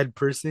bad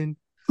person."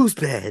 Who's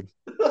bad?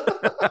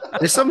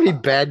 There's so many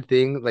bad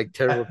things, like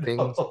terrible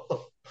things,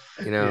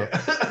 you know.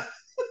 Yeah.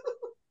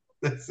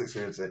 That's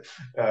seriously.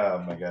 Oh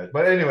my god.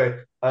 But anyway,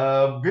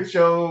 good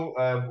show.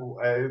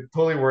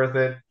 Totally worth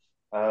it.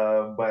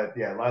 But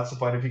yeah, lots of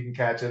fun if you can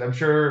catch it. I'm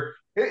sure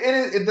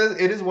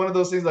it is one of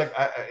those things like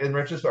in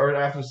retrospect or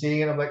after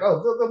seeing it, I'm like,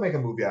 oh, they'll make a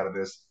movie out of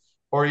this.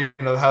 Or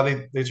how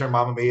they turn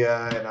Mamma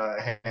Mia and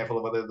a handful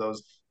of other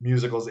those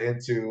musicals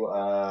into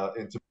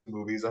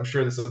movies. I'm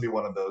sure this will be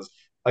one of those.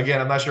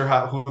 Again, I'm not sure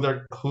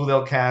who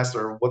they'll cast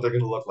or what they're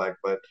going to look like,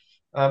 but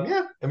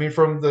yeah, I mean,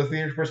 from the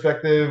theater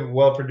perspective,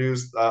 well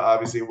produced,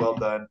 obviously well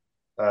done,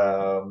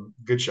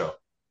 good show.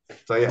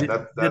 So yeah, Did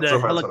that's a so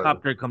far that's what I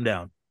helicopter come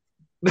down?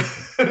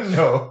 did.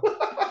 No,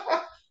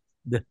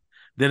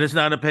 Then it's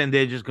not a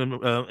Pantages.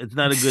 It's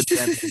not a good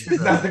Pantages.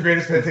 it's not the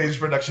greatest Fantasia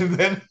production.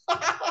 Then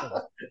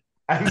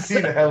I've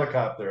seen a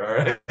helicopter. All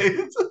right,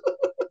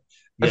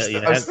 Yeah,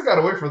 yeah. I've still got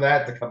to wait for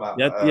that to come out.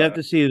 You have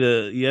to see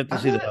the I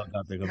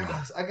helicopter coming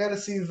down. I gotta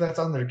see if that's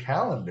on their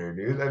calendar,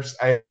 dude.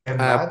 I have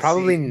not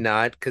Probably seen.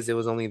 not because it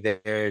was only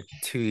there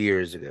 2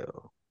 years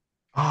ago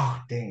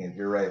Oh, dang it!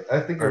 You're right. I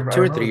think or I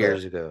two or remember three that.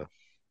 years ago.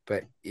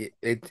 But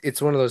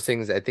it's one of those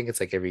things. I think it's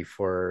like every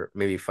 4,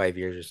 maybe 5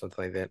 years or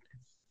something like that.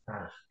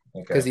 Ah,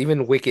 okay. Because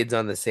even Wicked's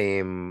on the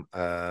same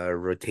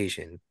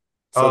rotation,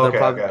 so Oh, they'll okay.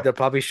 probably Okay. they'll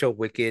probably show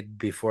Wicked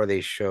before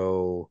they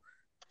show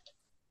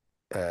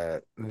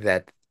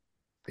that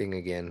thing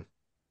again.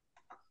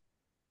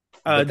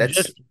 But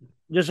that's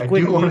Just a I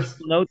quick do want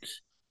musical to. note,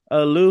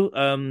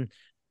 Lou.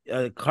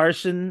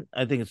 Carson,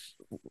 I think it's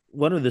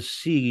one of the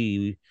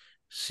sea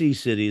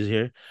cities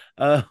here.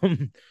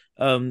 Um,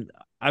 um,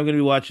 I'm gonna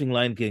be watching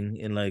Lion King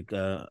in like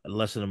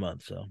less than a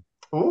month, so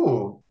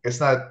Ooh, it's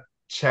not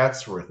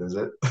Chatsworth, is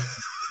it?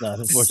 not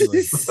unfortunately.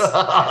 It's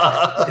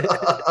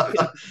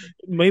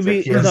Maybe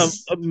like,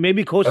 yes.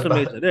 maybe Costa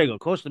Mesa. There you go,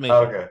 Costa Mesa.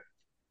 Okay.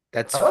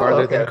 That's Oh,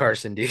 farther than okay.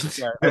 Carson, dude.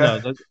 Yeah, I Yeah.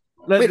 know.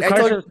 Let Wait, the I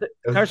told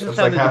Carson It's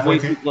like sounded halfway way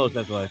to too close.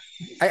 That's why.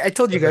 I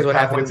told you it's guys like what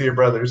halfway to happened. your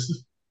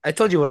brothers. I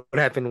told you what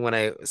happened when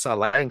I saw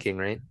Lion King,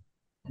 right?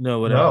 No,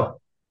 what happened?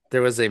 No.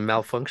 There was a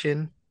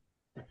malfunction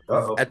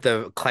Uh-oh. at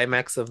the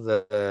climax of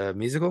the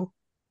musical.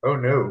 Oh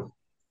no.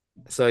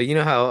 So you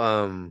know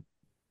how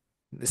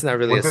it's not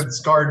really What did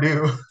Scar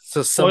do?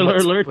 so Spoiler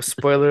somewhat alert.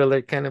 spoiler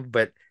alert kind of,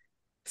 but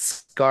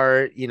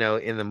Scar,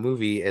 in the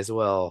movie as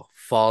well,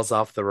 falls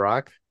off the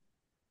rock.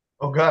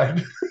 Oh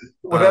God.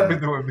 What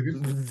happened Um, to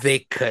him, dude? they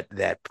cut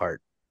that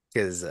part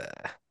because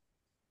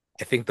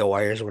I think the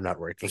wires were not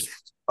working.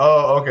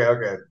 Oh, okay,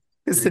 okay.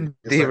 Listen,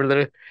 It's they like, were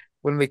literally,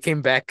 when they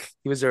came back,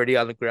 he was already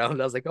on the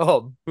ground. I was like,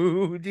 "Oh,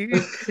 boo, dude!"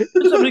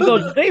 Somebody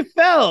goes, they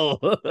fell.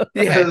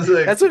 Yeah, it's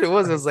like, that's what it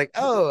was. I was like,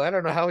 "Oh, I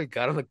don't know how he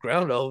got on the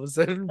ground all of a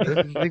sudden,"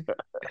 but like,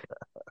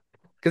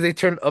 because they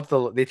turned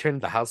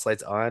the house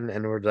lights on,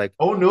 and we're like,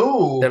 oh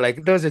they're no.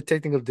 like, "There's a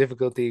technical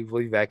difficulty.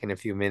 We'll be back in a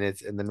few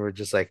minutes," and then we're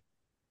just like,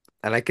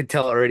 and I could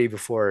tell already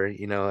before,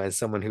 as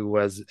someone who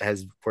has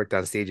worked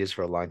on stages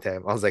for a long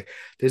time, I was like,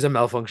 "There's a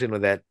malfunction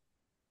with that."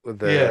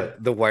 With Yeah.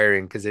 the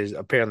wiring, because there's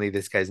apparently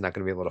this guy's not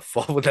going to be able to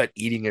fall without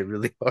eating it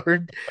really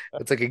hard.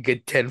 It's like a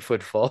good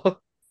 10-foot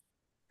fall.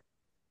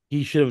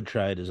 He should have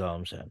tried, is all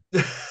I'm saying.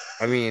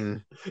 I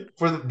mean,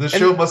 For the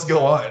show and must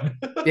go on.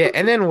 yeah,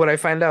 and then what I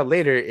find out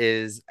later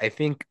is I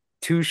think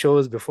two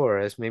shows before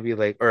us, maybe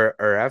like or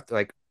after,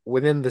 like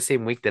within the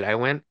same week that I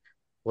went,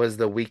 was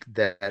the week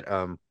that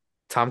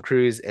Tom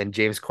Cruise and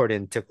James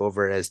Corden took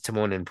over as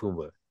Timon and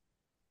Pumbaa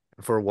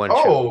for one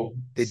show. Oh,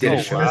 They so did a Oh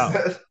you show. missed wow.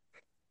 that? Is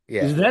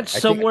Yeah, that I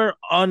think somewhere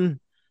on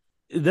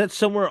is that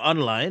somewhere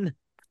online?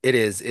 it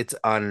is. It's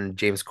on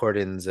James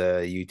Corden's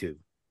YouTube.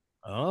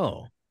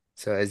 Oh.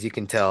 So as you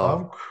can tell,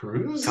 Tom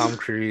Cruise? Tom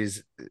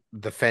Cruise,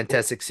 the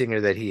fantastic singer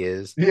that he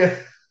is. Yeah.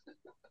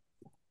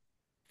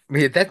 I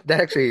mean, that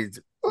actually is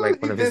Well, like he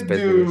one of his did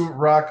best videos. do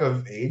Rock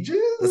of Ages,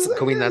 Can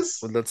I we not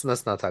guess. let's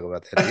not talk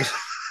about that, dude.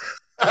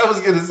 I was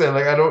gonna say,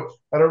 like, I don't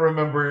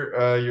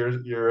remember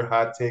your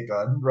hot take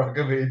on Rock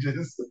of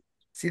Ages.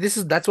 See,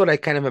 that's what I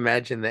kind of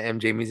imagine the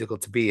MJ musical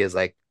to be, is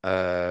like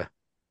a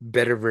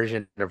better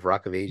version of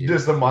Rock of Just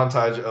Ages a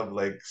montage of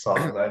like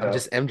songs I of know.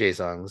 just MJ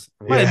songs.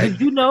 I mean, Wait, Yeah. did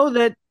you know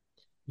that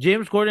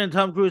James Corden and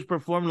Tom Cruise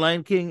performed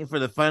Lion King for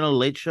the final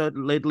late show?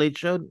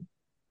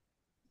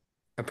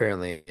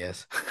 apparently,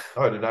 yes.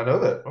 Oh, I did not know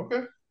that.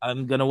 Okay.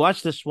 I'm gonna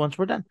watch this once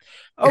we're done.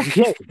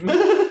 Okay.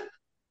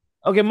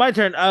 Okay, my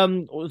turn.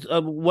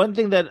 One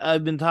thing that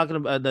I've been talking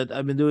about that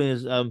I've been doing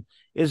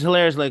is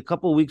hilarious. Like a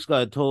couple of weeks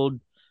ago,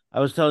 I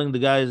was telling the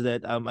guys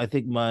that I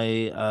think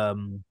my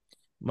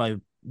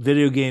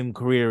video game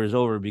career is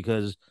over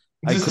because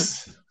I couldn't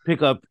Just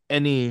pick up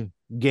any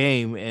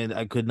game and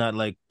I could not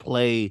like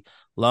play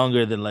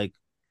longer than like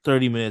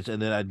 30 minutes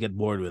and then I'd get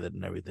bored with it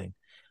and everything.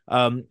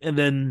 And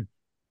then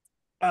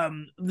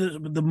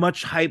the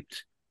much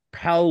hyped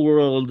Pal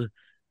World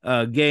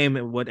game,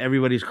 what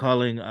everybody's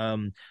calling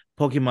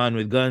Pokemon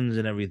with guns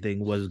and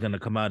everything, was going to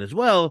come out as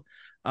well.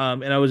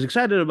 And I was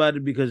excited about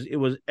it because it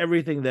was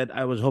everything that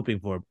I was hoping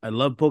for. I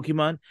love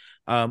Pokemon.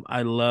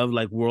 I love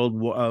like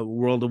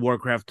World of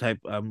Warcraft type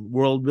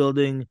world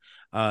building,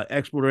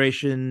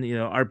 exploration.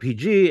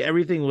 RPG.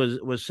 Everything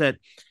was set.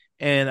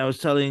 And I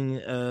was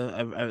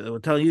I was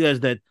telling you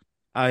guys that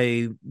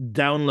I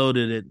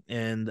downloaded it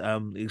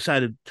and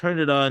excited, turned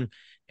it on,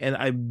 and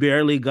I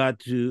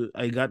got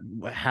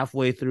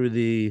halfway through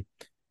the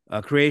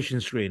creation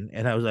screen,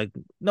 and I was like,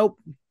 nope,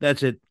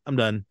 that's it, I'm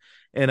done,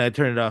 and I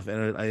turned it off,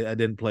 and I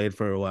didn't play it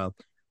for a while.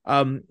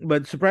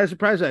 But surprise,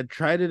 surprise, I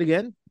tried it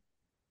again,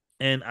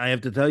 and I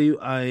have to tell you,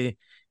 it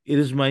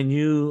is my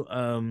new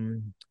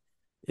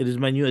it is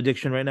my new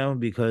addiction right now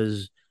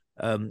because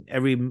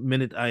every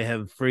minute I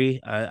have free,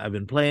 I've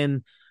been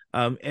playing,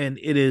 and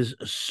it is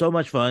so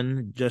much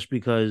fun just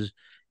because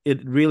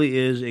it really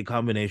is a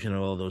combination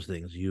of all those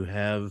things. You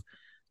have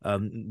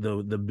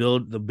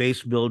the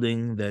base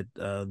building that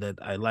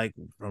I like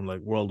from like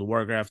World of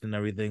Warcraft and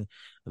everything,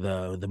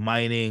 the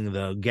mining,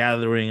 the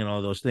gathering, and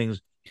all those things.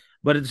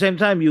 But at the same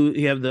time,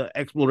 you have the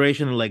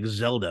exploration like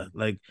Zelda,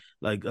 like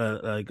Legend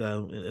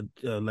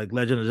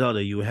of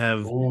Zelda. You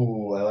have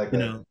ooh, I like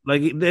that.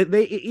 like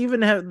they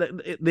even have a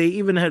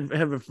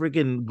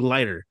freaking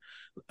glider.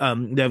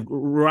 They have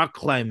rock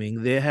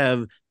climbing. They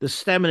have the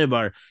stamina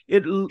bar.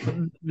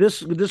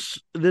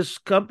 This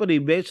company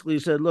basically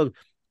said, look,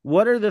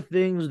 what are the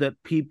things that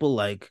people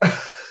like?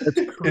 Let's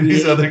In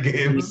these create other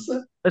games.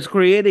 let's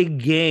create a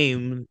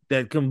game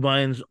that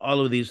combines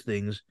all of these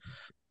things.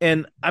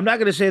 And I'm not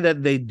going to say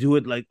that they do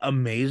it like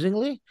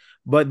amazingly,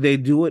 but they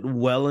do it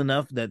well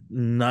enough that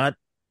not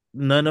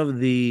none of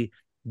the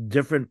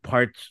different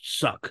parts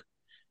suck.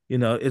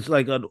 It's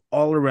like an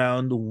all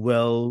around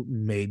well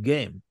made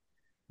game.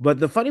 But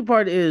the funny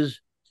part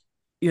is,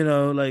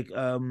 like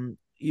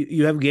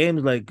you have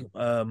games like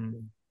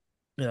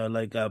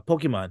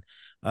Pokemon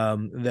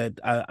that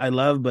I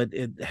love, but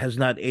it has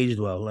not aged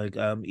well. Like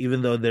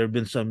even though there have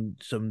been some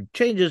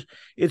changes,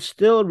 it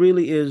still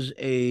really is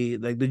a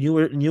like the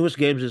newest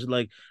games is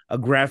like a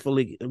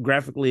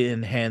graphically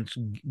enhanced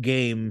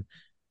game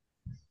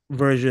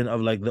version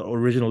of like the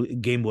original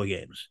Game Boy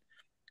games.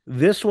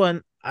 This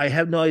one, I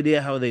have no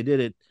idea how they did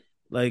it.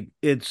 Like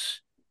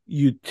it's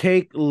you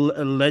take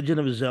Legend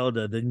of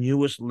Zelda, the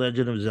newest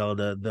Legend of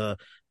Zelda, the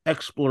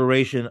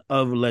exploration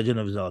of Legend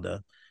of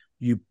Zelda,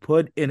 you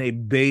put in a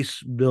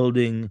base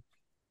building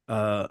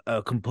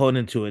a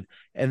component to it,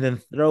 and then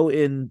throw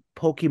in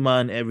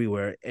Pokemon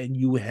everywhere, and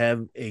you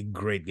have a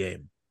great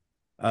game.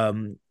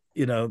 And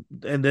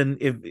then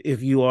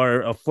if you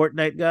are a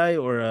Fortnite guy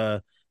or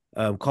a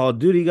Call of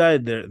Duty guy,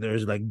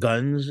 there's like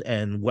guns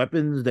and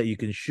weapons that you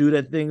can shoot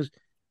at things.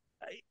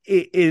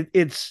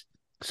 It's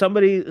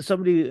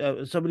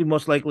somebody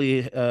most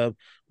likely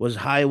was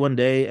high one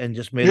day and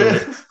just made a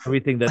list of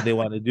everything that they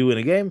want to do in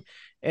a game,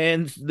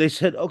 and they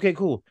said, okay,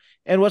 cool.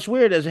 And what's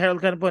weird, as Harold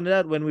kind of pointed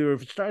out when we were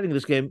starting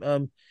this game,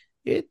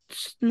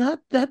 it's not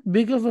that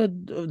big of a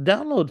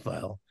download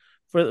file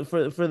for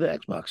the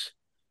Xbox.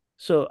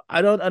 So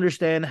I don't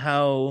understand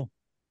how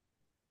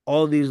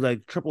all these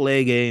like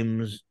AAA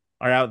games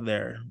are out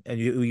there, and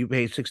you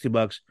pay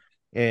 $60,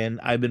 and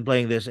I've been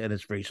playing this, and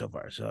it's free so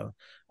far. So,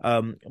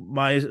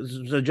 my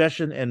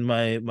suggestion and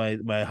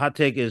my hot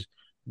take is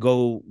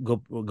go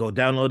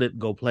download it,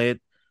 go play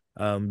it,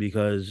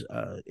 because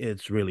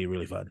it's really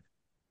really fun.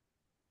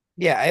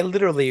 Yeah, I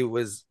literally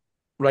was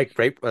right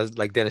as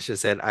like Dennis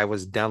just said, I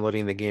was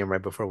downloading the game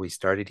right before we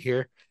started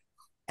here,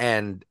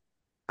 and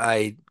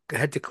I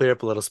had to clear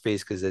up a little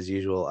space because as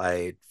usual,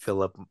 I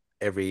fill up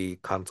every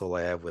console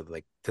I have with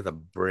like to the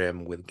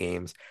brim with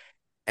games.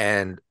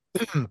 And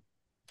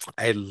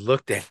I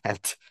looked at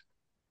it,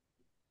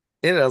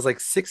 I was like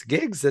 6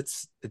 gigs,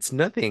 it's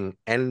nothing.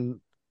 And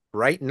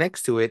right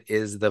next to it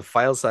is the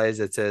file size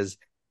that says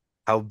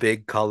how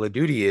big Call of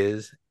Duty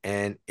is,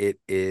 and it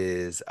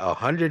is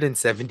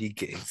 170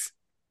 gigs.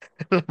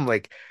 I'm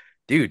like,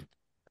 dude,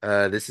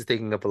 this is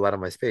taking up a lot of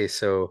my space.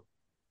 So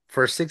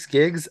for 6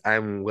 gigs,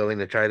 I'm willing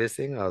to try this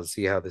thing. I'll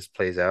see how this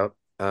plays out.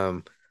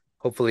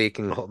 Hopefully it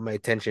can hold my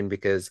attention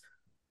because,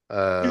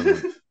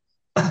 um,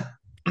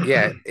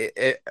 yeah,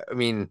 I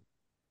mean,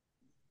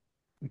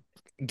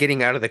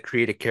 getting out of the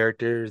create a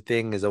character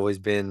thing has always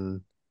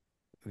been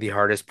the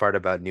hardest part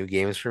about new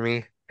games for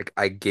me. Like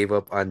I gave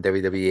up on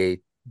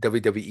WWE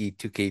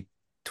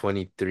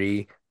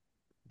 2K23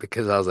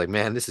 because I was like,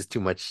 man, this is too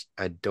much.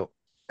 I don't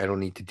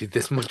need to do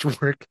this much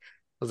work.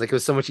 I was like, it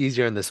was so much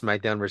easier in the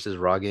SmackDown versus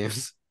Raw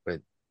games. But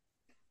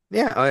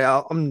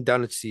yeah, I'm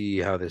down to see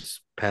how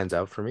this pans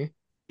out for me.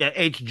 Yeah,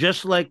 H,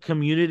 just like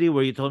Community,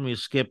 where you told me to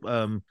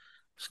The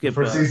skip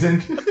first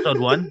season. episode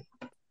one.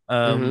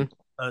 Hmm.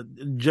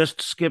 Um,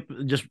 just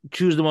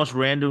choose the most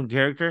random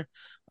character,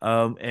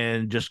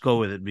 and just go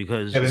with it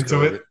because Get Just into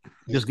go with it. it.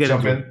 just Just get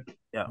jump into it. in.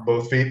 Yeah,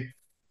 Both feet.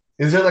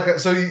 Is there like a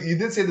so you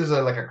did say there's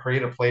like a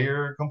create a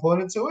player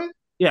component to it?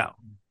 yeah,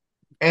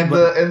 And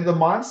but the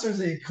monsters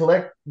that you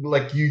collect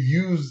like you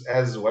use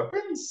as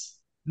weapons?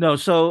 no.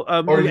 So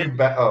Or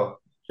oh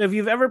if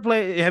you've ever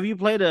played, have you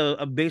played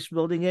a base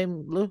building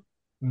game, Lou?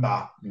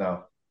 nah,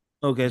 no.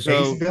 Okay, Base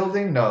so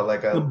building? No, the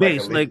like a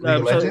base, like League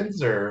of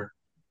Legends or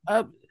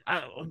uh,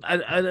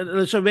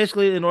 so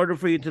basically, in order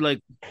for you to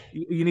like,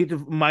 you need to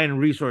mine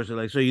resources,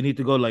 like so you need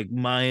to go like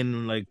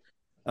mine like,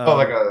 oh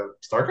like um, a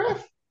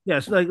StarCraft?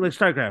 yes, like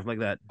StarCraft, like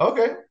that.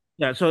 Okay.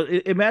 Yeah, so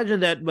imagine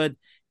that, but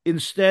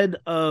instead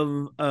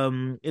of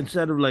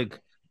like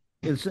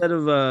instead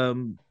of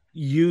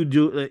you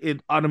do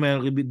it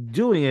automatically be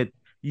doing it,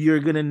 you're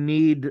gonna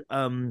need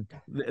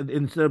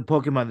instead of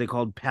Pokemon they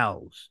called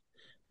pals.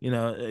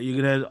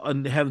 You're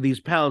gonna have these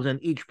pals, and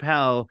each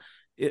pal,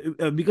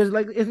 because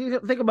like if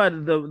you think about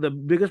it, the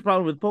biggest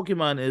problem with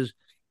Pokemon is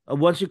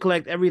once you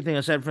collect everything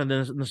aside from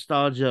the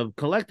nostalgia of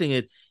collecting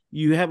it,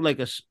 you have like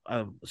a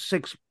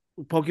six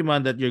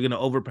Pokemon that you're gonna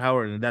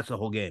overpower, and that's the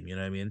whole game. You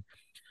know what I mean?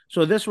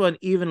 So this one,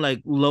 even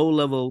like low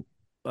level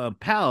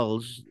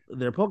pals,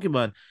 their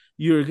Pokemon,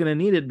 you're gonna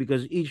need it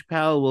because each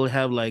pal will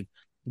have like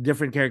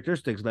different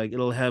characteristics. Like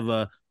it'll have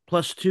a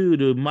 +2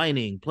 to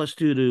mining,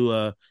 +2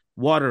 to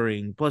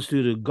watering, +2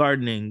 to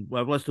gardening,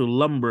 +2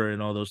 lumber,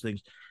 and all those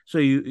things. So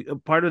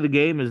part of the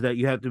game is that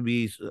you have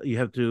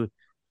to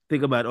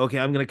think about, okay,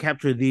 I'm gonna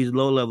capture these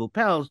low level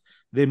pals.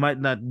 They might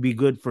not be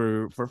good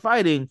for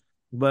fighting,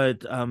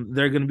 but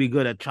they're going to be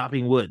good at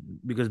chopping wood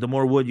because the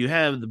more wood you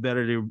have, the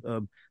better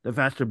the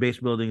faster base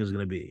building is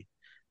going to be,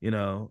 you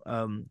know.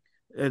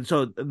 And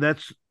so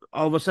that's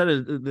all of a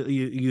sudden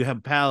you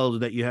have pals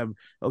that you have.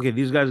 Okay,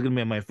 these guys are going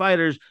to be my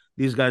fighters.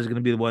 These guys are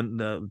going to be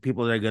the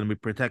people that are going to be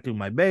protecting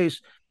my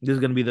base. This is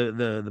going to be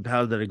the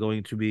pals that are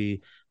going to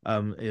be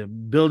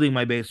building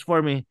my base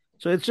for me.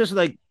 So it's just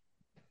like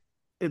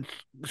it's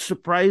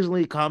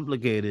surprisingly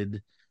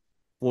complicated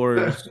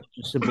for such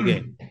a simple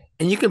game.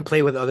 And you can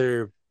play with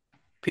other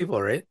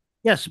people, right?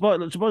 Yeah,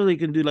 supposedly you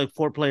can do like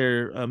 4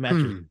 player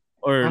matches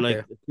or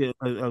like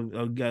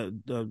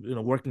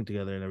Okay. working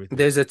together and everything.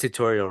 There's a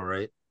tutorial,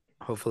 right?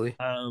 Hopefully.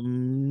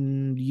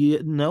 Yeah,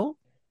 no.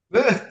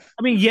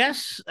 I mean,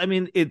 yes. I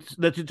mean, it's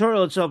the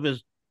tutorial itself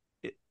is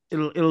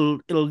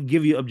it'll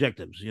give you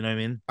objectives. You know what I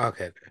mean?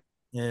 Okay. Okay.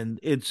 And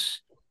it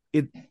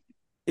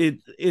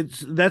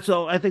it's that's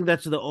all. I think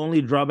that's the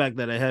only drawback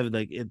that I have.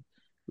 Like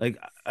like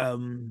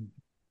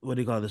what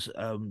do you call this?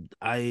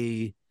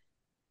 I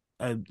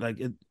like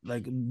it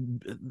like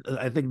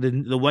I think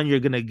the one you're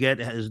gonna get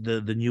has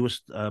the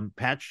newest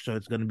patch, so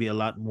it's gonna be a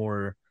lot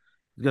more.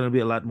 It's gonna be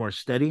a lot more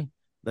steady.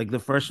 Like the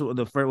first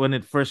when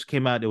it first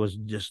came out, it was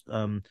just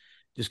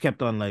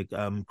kept on like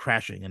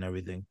crashing and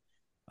everything.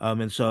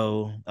 And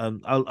so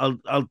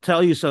I'll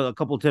tell you a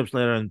couple tips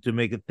later on to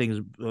make it things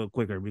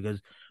quicker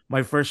because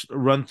my first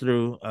run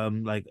through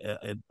like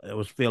it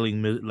was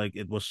failing like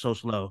it was so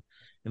slow,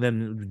 and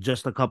then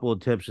just a couple of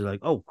tips is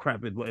like oh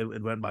crap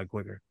it went by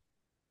quicker.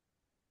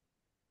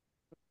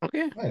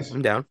 Okay, Nice.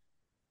 I'm down.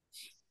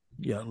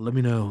 Yeah, let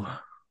me know.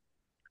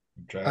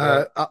 Try it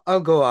out. I'll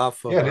go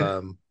off Yeah,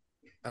 dude.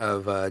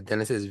 of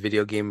Dennis's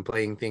video game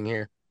playing thing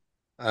here.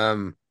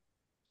 Um,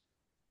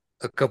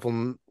 a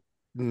couple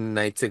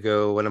nights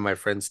ago, one of my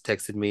friends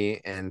texted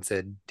me and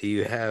said, "Do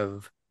you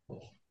have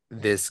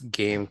this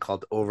game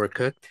called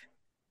Overcooked?"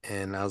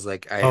 And I was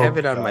like, Oh God. I have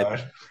it on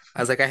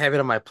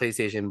my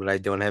PlayStation, but I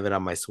don't have it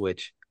on my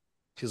Switch.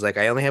 She's like,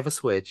 I only have a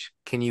Switch.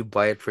 Can you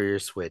buy it for your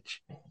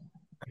Switch?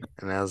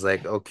 And I was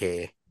like,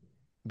 okay,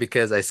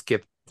 because I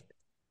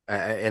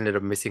ended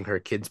up missing her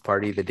kid's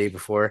party the day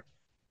before.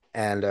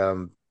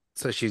 And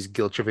so she's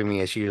guilt tripping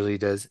me as she usually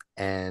does.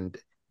 And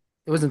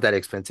it wasn't that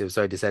expensive,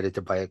 so I decided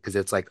to buy it because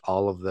it's like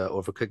all of the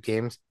Overcooked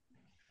games.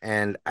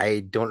 And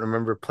I don't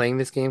remember playing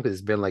this game because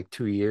it's been like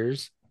 2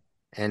 years.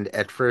 And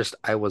at first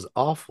I was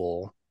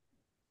awful.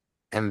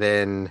 And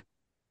then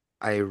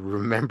I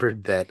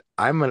remembered that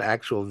I'm an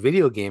actual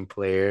video game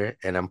player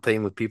and I'm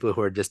playing with people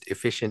who are just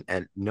efficient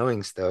at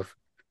knowing stuff.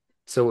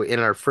 So in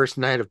our first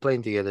night of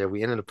playing together,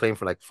 we ended up playing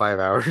for like 5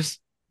 hours,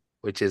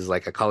 which is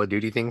like a Call of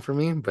Duty thing for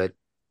me. But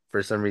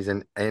for some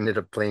reason, I ended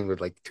up playing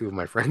with like two of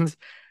my friends,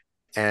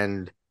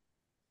 and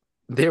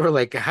they were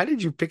like, "How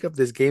did you pick up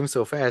this game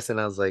so fast?" And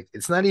I was like,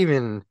 "It's not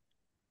even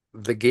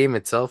the game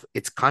itself;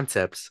 it's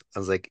concepts." I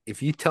was like,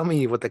 "If you tell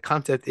me what the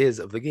concept is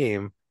of the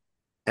game,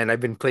 and I've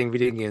been playing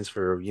video games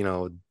for,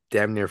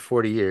 damn near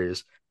 40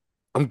 years,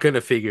 I'm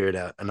gonna figure it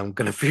out, and I'm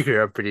gonna figure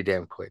it out pretty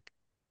damn quick."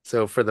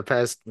 So for the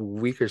past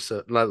week or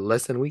so, not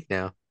less than a week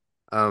now,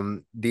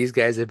 these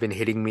guys have been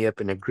hitting me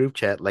up in a group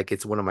chat like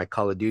it's one of my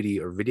Call of Duty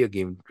or video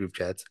game group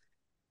chats,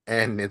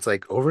 and it's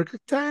like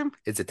overcooked time.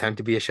 Is it time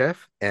to be a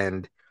chef?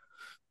 And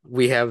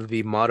we have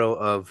the motto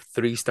of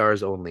 3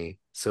 stars only,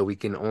 so we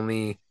can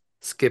only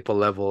skip a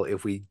level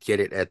if we get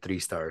it at 3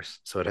 stars.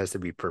 So it has to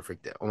be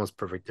perfect, almost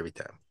perfect every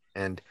time.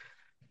 And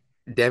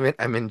damn it,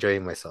 I'm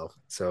enjoying myself.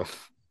 So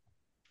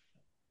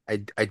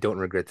I don't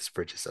regret this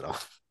purchase at all.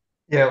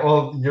 Yeah,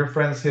 well, your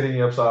friends hitting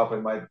you up so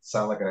often might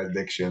sound like an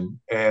addiction,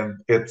 and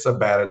it's a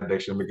bad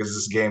addiction because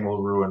this game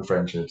will ruin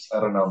friendships. I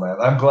don't know, man.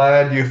 I'm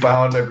glad you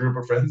found a group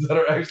of friends that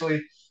are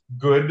actually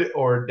good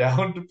or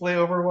down to play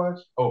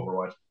Overcooked,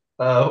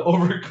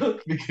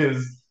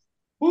 because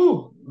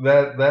whoo,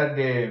 that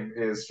game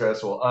is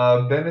stressful.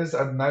 Dennis,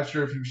 I'm not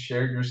sure if you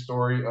shared your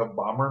story of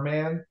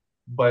Bomberman,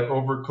 but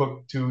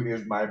Overcooked 2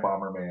 is my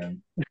Bomberman.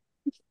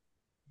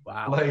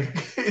 Wow. Like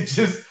it's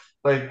just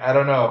like I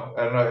don't know.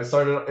 It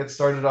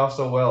started off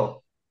so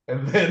well,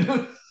 and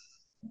then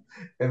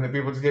and then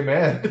people just get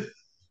mad.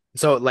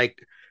 So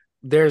like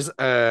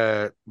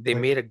they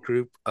made a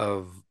group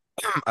of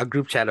a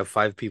group chat of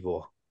 5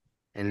 people,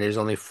 and there's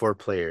only 4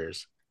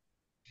 players.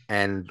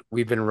 And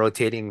we've been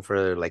rotating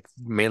for like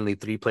mainly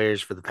 3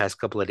 players for the past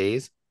couple of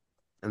days.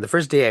 And the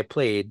first day I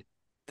played,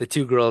 the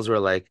 2 girls were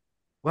like,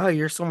 "Wow,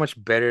 you're so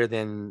much better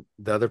than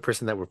the other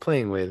person that we're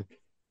playing with."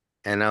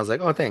 And I was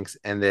like, "Oh, thanks."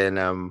 And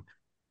then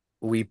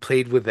we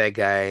played with that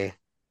guy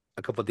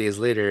a couple of days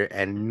later,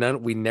 and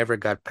we never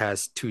got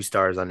past 2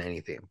 stars on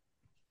anything.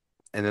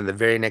 And then the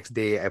very next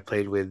day, I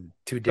played with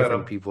two Cut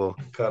different him, people.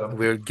 cut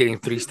We were getting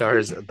 3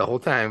 stars the whole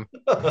time.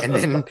 And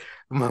then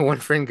my one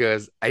friend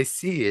goes, I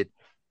see it.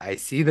 I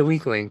see the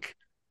weak link.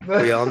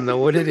 We all know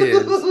what it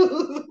is.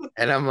 him.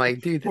 And I'm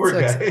like, dude, that Poor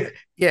sucks. guy.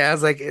 Yeah,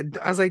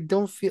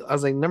 don't feel. I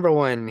was like, number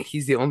one,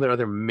 he's the only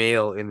other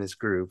male in this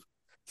group,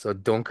 so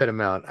don't cut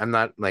him out. I'm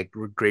not like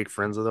we're great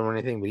friends with him or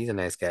anything, but he's a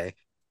nice guy.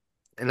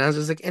 And I was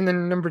just like, and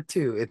then number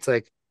two, it's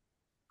like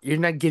you're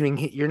not giving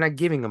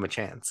him a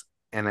chance.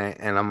 And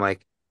I'm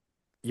like,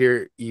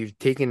 you've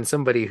taken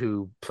somebody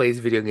who plays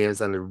video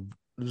games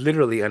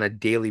literally on a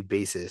daily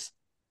basis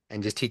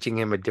and just teaching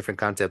him a different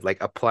concept,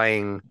 like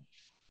applying,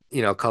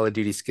 Call of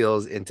Duty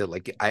skills into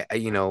like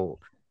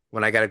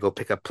when I gotta go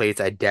pick up plates,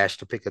 I dash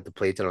to pick up the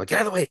plates and I'm like, get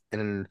out of the way. And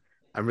then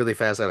I'm really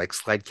fast. I like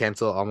slide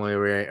cancel all my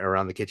way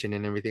around the kitchen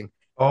and everything.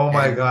 Oh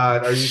my And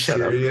God, are you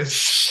shut up. serious?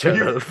 Are Shut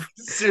you up.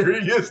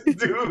 serious,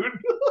 dude?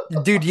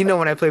 Dude,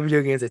 when I play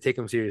video games, I take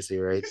them seriously,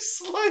 right?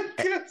 Slide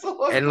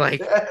cancel on And the like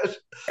dash.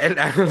 and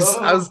I was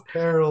Oh,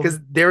 Harold, because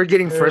they were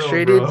getting Harold, bro.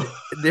 frustrated.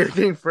 They were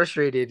getting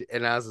frustrated,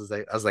 and I was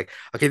like,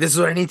 okay, this is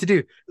what I need to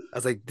do. I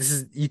was like, this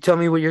is you tell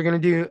me what you're gonna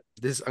do.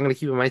 I'm gonna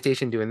keep at my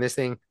station doing this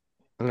thing.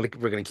 We're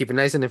gonna keep it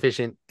nice and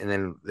efficient, and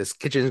then this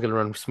kitchen is gonna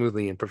run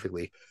smoothly and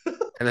perfectly.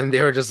 And then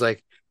they were just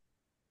like,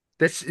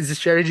 "This is the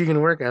strategy gonna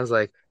work?" And I was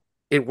like,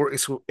 "It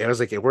works." I was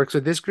like, "It works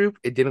with this group.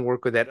 It didn't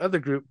work with that other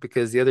group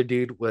because the other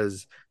dude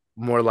was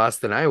more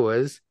lost than I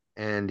was."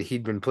 and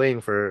he'd been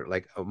playing for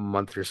like a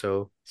month or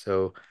so.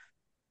 So,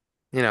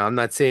 I'm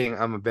not saying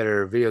I'm a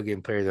better video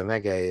game player than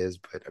that guy is,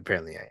 but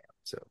apparently I am.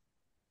 So,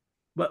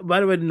 But by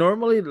the way,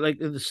 normally like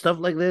stuff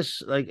like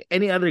this, like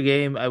any other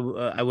game, I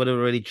would have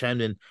already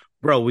chimed in,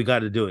 bro. We got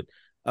to do it.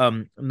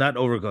 Not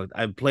Overcooked.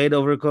 I played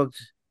Overcooked.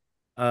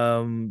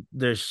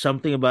 There's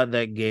something about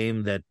that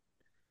game that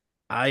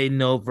I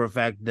know for a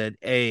fact that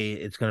A,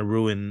 it's gonna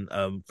ruin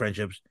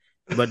friendships,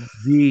 but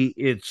B,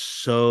 it's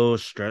so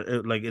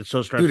like it's so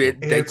dude, stressful.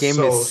 that It's game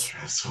so is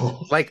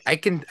stressful. like I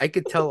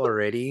could tell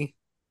already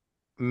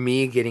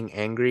me getting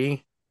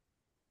angry,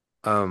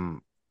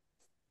 um,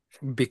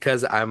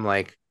 because I'm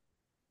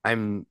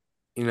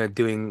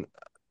doing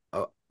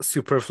a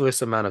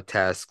superfluous amount of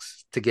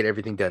tasks to get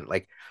everything done.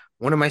 Like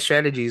one of my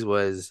strategies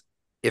was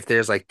if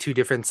there's like two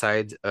different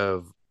sides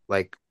of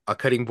like a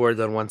cutting board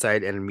on one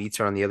side and meats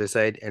are on the other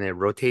side and it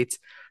rotates,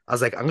 I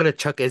was like, I'm gonna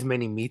chuck as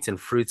many meats and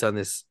fruits on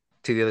this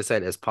to the other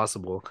side as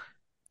possible.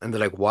 And they're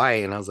like, why?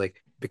 And I was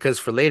like, because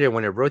for later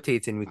when it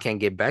rotates and we can't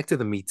get back to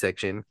the meat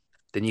section,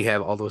 then you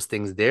have all those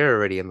things there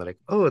already. And they're like,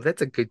 oh,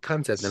 that's a good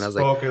concept. And I was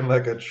like, Spoken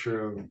like a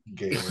true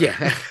gamer.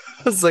 yeah.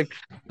 I was like,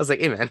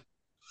 hey man,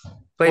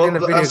 played in a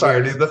Well, I'm video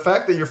sorry, game. dude. The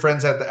fact that your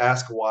friends had to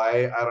ask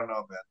why, I don't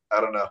know, man.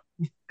 I don't know.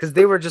 Because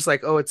they were just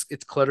like, oh, it's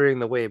cluttering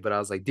the way. But I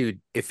was like,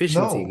 dude,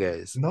 efficiency, No,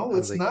 guys. no, I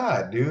was it's like,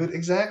 not, dude.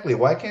 Exactly.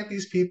 Why can't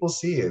these people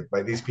see it?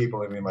 By these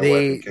people, I mean my wife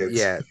and they, kids.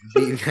 yeah,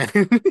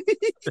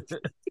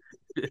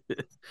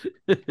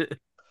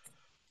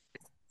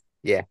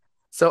 yeah.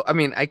 So I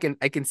mean, I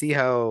can see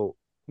how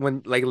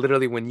when like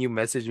literally when you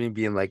messaged me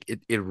being like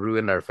it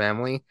ruined our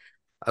family,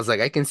 I was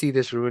like, I can see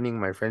this ruining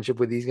my friendship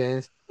with these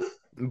guys.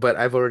 But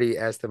I've already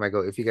asked them, I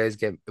go, if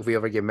we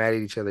ever get mad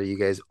at each other, you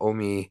guys owe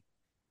me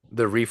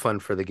the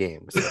refund for the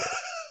game. So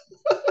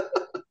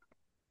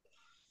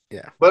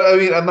yeah. But I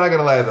mean, I'm not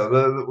gonna lie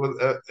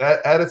though.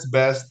 At its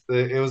best,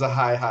 it was a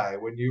high high.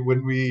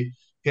 When we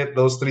hit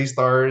those 3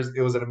 stars,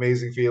 it was an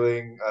amazing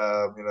feeling.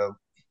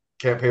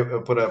 Can't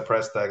put a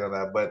price tag on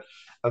that. But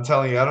I'm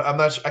telling you, I'm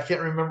not. I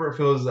can't remember if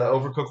it was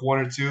Overcooked 1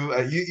 or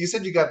 2. You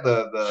said you got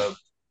the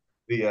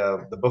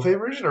buffet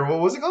version, or what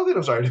was it called?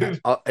 I'm sorry,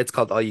 dude. It's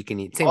called all you can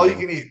eat. Same All you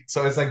thing. can eat.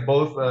 So it's like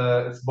both.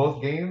 It's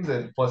both games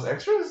and plus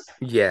extras.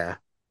 Yeah.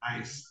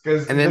 Nice.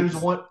 Because And then there's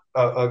one.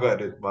 Go ahead,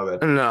 dude. My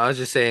bad. no, I was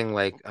just saying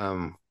like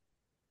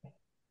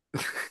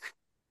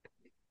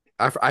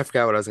I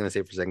forgot what I was gonna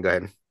say for a second. Go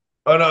ahead.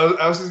 Oh no,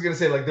 I was just gonna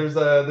say like there's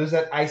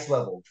that ice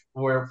level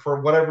where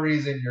for whatever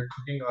reason you're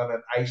cooking on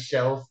an ice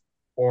shelf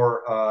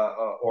or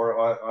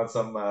on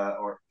some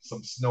or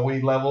some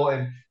snowy level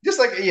and just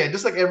like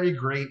every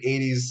great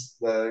 80s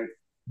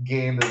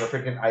game there's a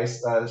freaking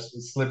ice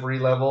slippery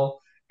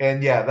level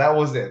and yeah that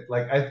was it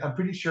like I'm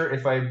pretty sure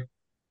if I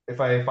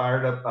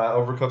fired up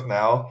Overcooked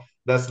now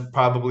that's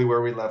probably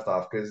where we left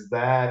off because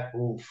that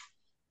oof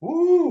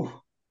ooh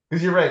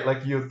because you're right.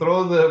 Like you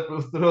throw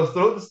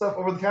the stuff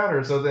over the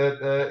counter so that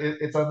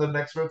it's on the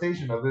next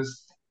rotation of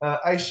this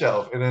ice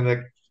shelf, and then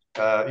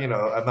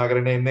I'm not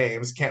gonna name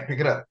names. Can't pick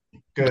it up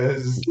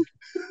because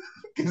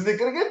they're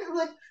gonna get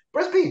like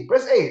press B,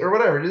 press A, or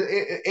whatever. Just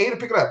A to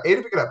pick it up. A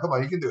to pick it up. Come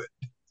on, you can do it.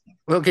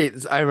 Okay,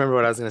 so I remember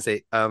what I was gonna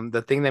say.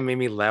 The thing that made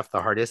me laugh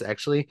the hardest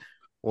actually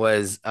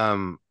was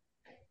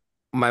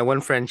my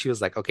one friend, she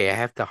was like, okay, I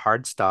have to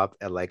hard stop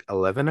at like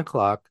 11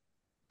 o'clock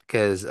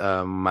because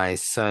my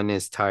son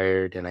is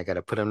tired and I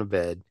gotta put him to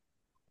bed.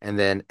 And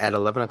then at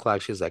 11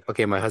 o'clock, she was like,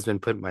 okay, my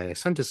husband put my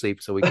son to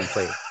sleep so we can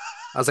play.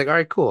 I was like, all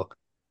right, cool.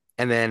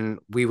 And then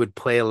we would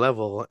play a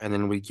level and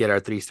then we'd get our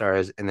 3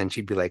 stars. And then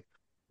she'd be like,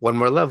 one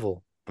more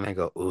level. And I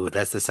go, ooh,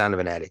 that's the sound of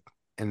an addict.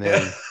 And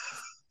then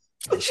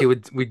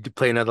we'd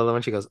play another level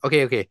and she goes,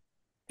 okay, okay.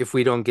 If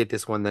we don't get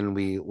this one, then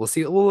we'll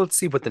see. Well, let's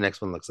see what the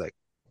next one looks like.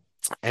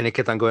 And it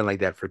kept on going like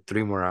that for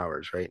 3 more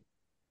hours, right?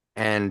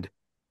 And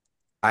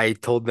I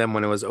told them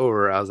when it was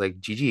over, I was like,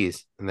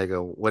 GG's. And they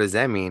go, what does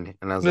that mean?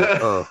 And I was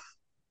like, oh,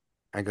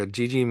 I go,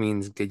 GG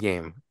means good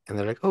game. And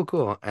they're like, oh,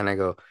 cool. And I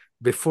go,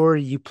 before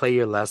you play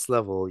your last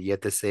level, you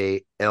have to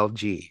say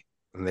LG.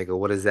 And they go,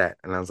 what is that?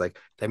 And I was like,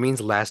 that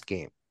means last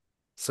game.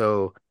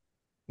 So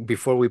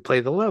before we play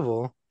the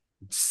level,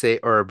 say,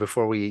 or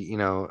before we,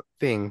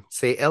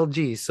 say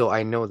LG. So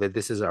I know that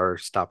this is our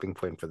stopping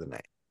point for the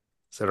night.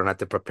 So I don't have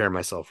to prepare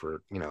myself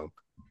for,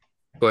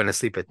 going to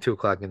sleep at 2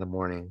 o'clock in the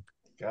morning.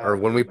 Or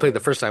God when we damn, played the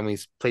man. first time, we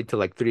played till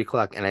like 3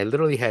 o'clock. And I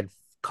literally had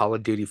Call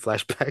of Duty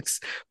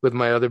flashbacks with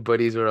my other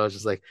buddies where I was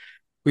just like,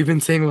 we've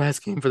been saying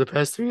last game for the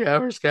past 3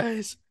 hours,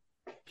 guys.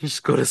 You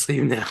just go to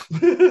sleep now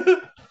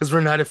because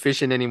we're not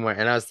efficient anymore.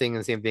 And I was thinking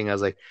the same thing. I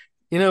was like,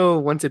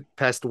 once it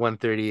passed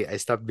 1:30, I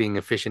stopped being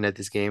efficient at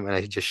this game and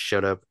I just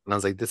shut up. And I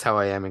was like, this is how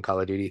I am in Call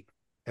of Duty.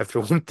 After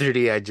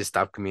 1:30, I just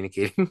stopped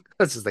communicating.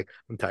 I was just like,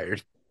 I'm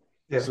tired.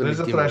 Yeah, Just want the there's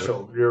a game over.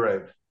 threshold. You're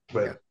right, Yeah.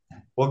 but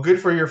well, good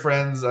for your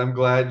friends. I'm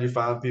glad you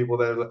found people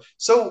that.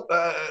 So,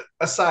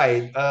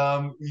 aside,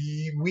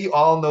 we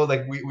all know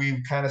like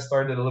we kind of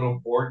started a little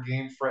board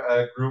game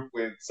group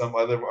with some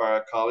other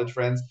college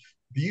friends.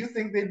 Do you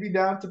think they'd be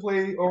down to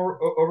play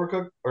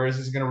Overcooked, or is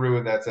this going to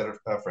ruin that set of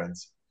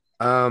friends?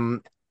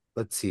 Um,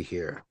 let's see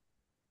here.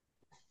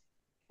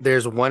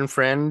 There's one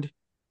friend,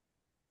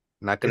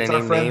 not gonna It's our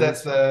name friend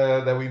names.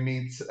 that we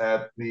meet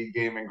at the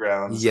gaming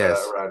grounds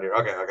Yes. around here.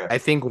 Okay, okay. I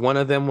think one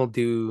of them will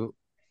do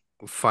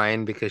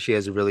fine because she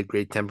has a really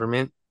great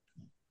temperament.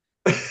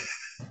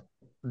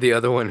 The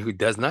other one who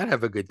does not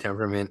have a good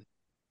temperament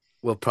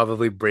will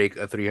probably break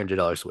a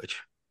 $300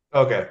 Switch.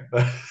 Okay.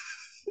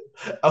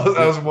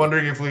 I was We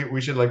wondering if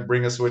we should like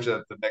bring a Switch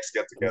at the next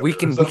get we together or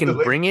can we something can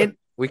like bring that. it.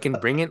 We can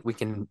bring it. We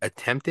can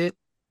attempt it.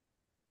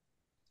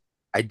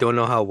 I don't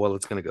know how well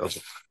it's gonna go.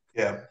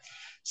 Yeah.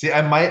 See,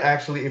 I might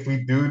actually, if we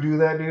do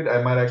that, dude,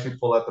 I might actually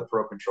pull out the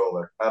Pro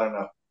controller. I don't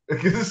know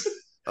because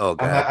Oh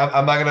God.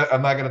 I'm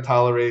not gonna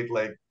tolerate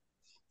like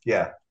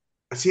yeah.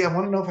 See, I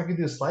want to know if I can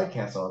do a slide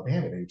cancel on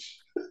Damn H.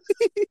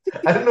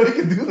 I didn't know you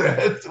could do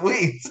that.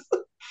 Wait.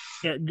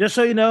 Yeah, just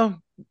so you know,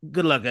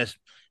 good luck, guys.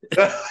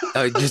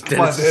 Just Come then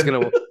on, it's just dude.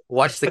 gonna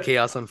watch the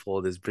chaos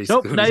unfold is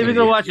Nope, basically what not he's even gonna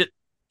gonna do. watch it.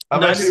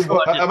 Not even gonna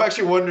watch it. I'm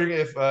actually wondering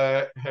if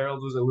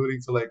Harold was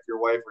alluding to like your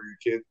wife or your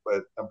kid,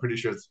 but I'm pretty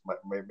sure it's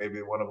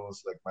maybe one of them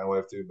was like my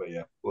wife too. But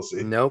yeah, we'll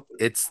see. Nope,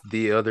 it's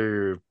the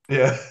other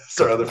Yeah, it's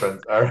our other couple.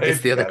 friends. All It's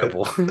right, the other got it.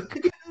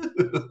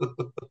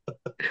 couple.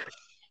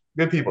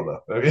 Good people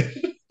though. I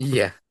mean,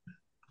 Yeah.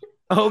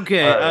 all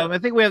Okay, right, I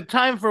think we have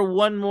time for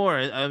one more.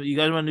 You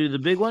guys want to do the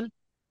big one?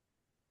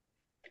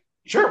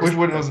 sure. Which Just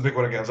one was the big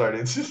one again? I'm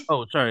sorry, dude.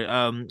 Oh, sorry.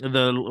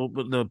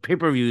 The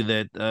pay-per-view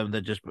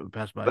that just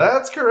passed by.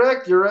 That's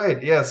correct. You're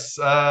right. Yes.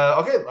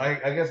 Okay.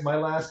 I guess my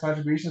last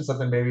contribution,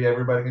 something maybe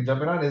everybody can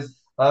jump in on, is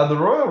the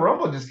Royal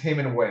Rumble just came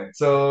and went.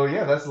 So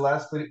yeah, that's the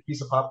last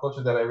piece of pop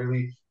culture that I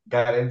really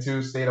got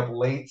into. Stayed up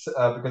late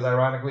because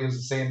ironically it was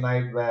the same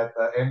night that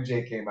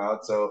MJ came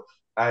out. So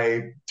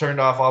I turned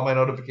off all my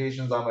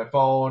notifications on my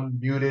phone,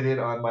 muted it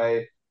on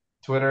my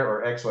Twitter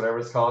or X, whatever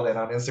it's called, and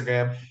on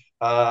Instagram.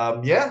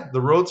 Yeah,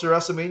 the road to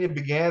WrestleMania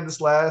began this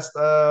last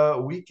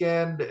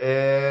weekend,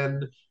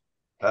 and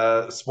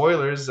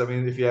spoilers. I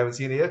mean, if you haven't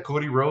seen it yet,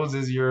 Cody Rhodes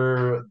is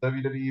your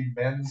WWE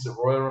Men's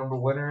Royal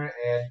Rumble winner,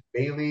 and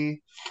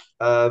Bayley,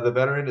 the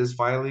veteran, is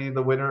finally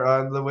the winner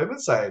on the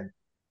women's side.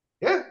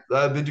 Yeah.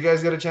 Did you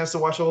guys get a chance to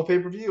watch the whole pay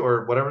per view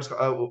or whatever's?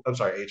 I'm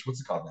sorry, H. What's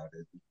it called now,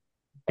 dude?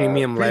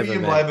 Premium live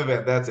Premium event. live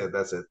event. That's it.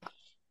 That's it.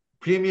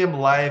 Premium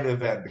live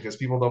event because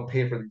people don't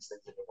pay for these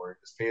things anymore.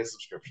 Just pay a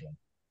subscription.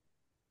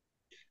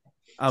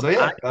 So I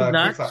yeah, did quick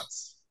not.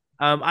 thoughts.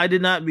 I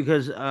did not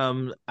because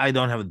I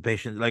don't have the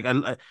patience. Like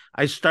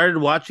I started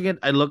watching it.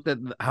 I looked at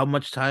how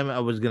much time I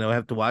was gonna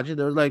have to watch it.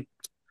 I was like,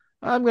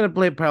 I'm gonna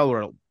play Pal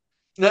World.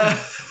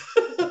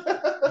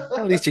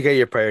 At least you got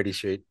your priorities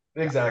straight.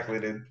 Exactly,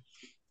 dude.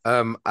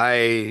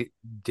 I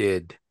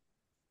did,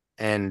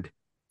 and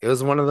it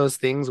was one of those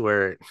things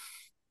where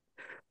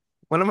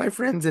one of my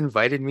friends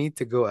invited me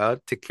to go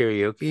out to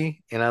karaoke,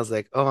 and I was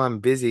like, "Oh, I'm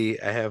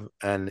busy. I have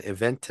an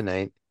event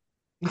tonight."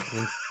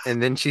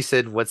 And then she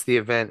said, "What's the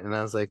event?" And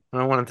I was like, "I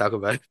don't want to talk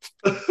about it."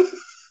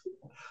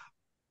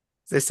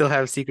 They still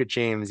have secret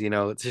shames,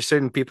 There's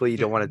certain people you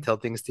don't want to tell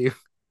things to.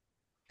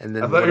 And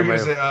I then thought one you of were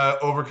gonna my say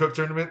Overcooked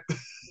tournament.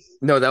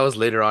 no, that was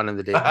later on in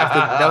the day. After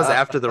that was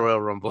after the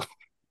Royal Rumble.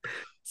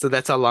 So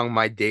that's how long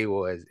my day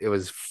was. It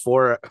was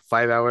 5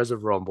 hours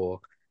of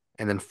Rumble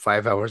and then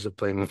 5 hours of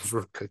playing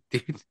Overcooked,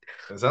 dude.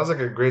 It sounds like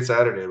a great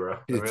Saturday, bro. I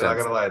It mean, not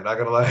sounds gonna lie, not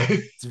gonna lie.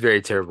 it's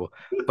very terrible.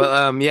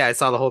 But yeah, I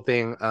saw the whole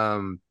thing.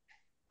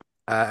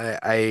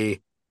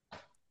 I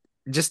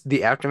just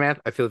the aftermath,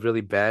 I feel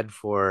really bad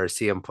for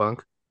CM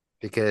Punk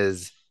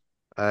because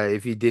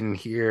if you didn't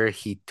hear,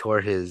 he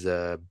tore his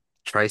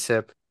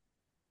tricep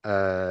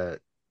uh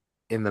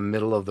in the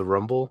middle of the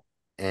Rumble,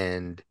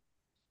 and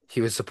he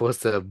was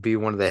supposed to be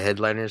one of the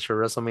headliners for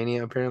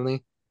WrestleMania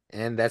apparently,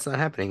 and that's not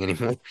happening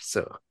anymore.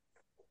 So,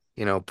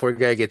 poor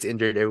guy gets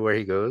injured everywhere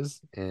he goes,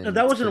 No, and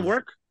that it's wasn't because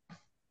work.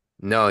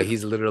 no,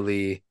 he's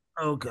literally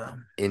Okay.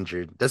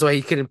 injured. That's why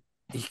he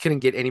couldn't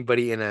get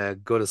anybody in a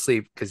go to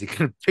sleep because he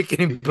couldn't pick You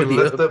can anybody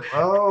lift up. up.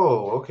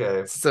 Oh,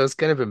 okay. So it's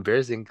kind of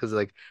embarrassing because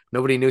like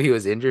nobody knew he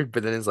was injured,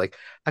 but then it's like,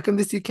 how come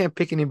this dude can't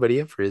pick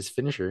anybody up for his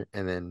finisher?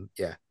 And then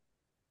yeah,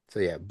 so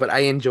yeah, but I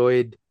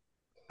enjoyed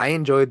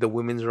the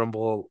women's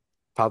rumble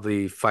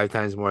probably 5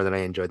 times more than I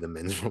enjoyed the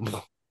men's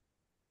rumble,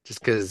 just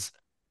because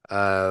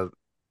uh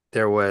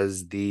there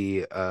was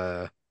the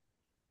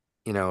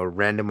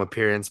random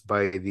appearance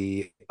by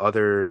the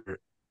other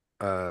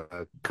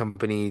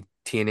company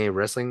TNA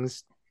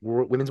Wrestling's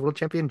women's world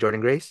champion Jordan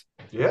Grace,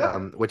 Yeah.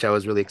 which I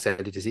was really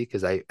excited to see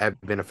because I've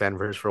been a fan of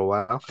hers for a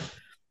while.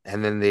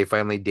 And then they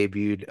finally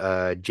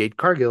debuted Jade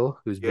Cargill,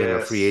 who's been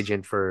a free Yes.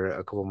 agent for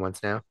a couple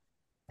months now.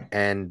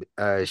 And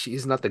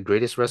she's not the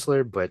greatest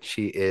wrestler, but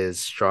she is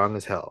strong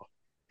as hell.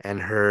 And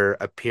her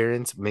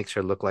appearance makes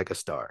her look like a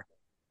star.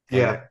 And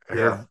Yeah.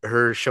 Yeah.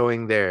 her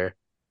showing there,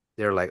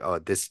 they're like, oh,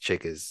 this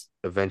chick is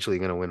eventually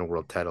gonna win a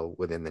world title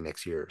within the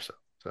next year or so.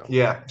 So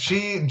Yeah.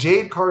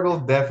 Jade Cargill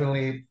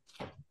definitely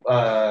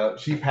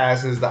she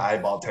passes the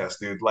eyeball test,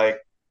 dude. Like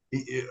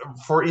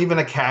for even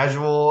a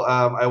casual,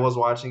 I was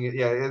watching it.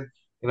 Yeah,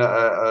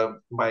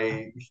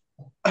 my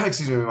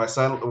excuse me, my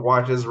son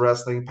watches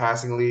wrestling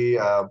passingly.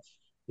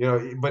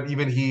 but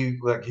even he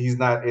like he's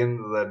not in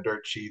the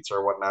dirt sheets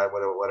or whatnot,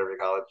 whatever you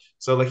call it.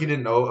 So like he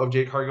didn't know of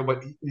Jade Cargill,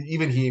 but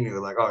even he knew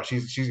like, oh,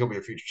 she's gonna be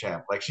a future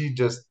champ. Like she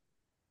just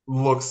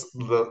looks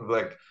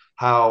like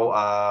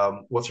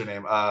how what's her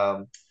name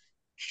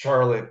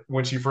Charlotte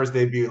when she first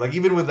debuted. Like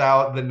even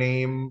without the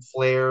name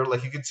Flair,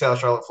 like you could tell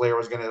Charlotte Flair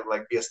was gonna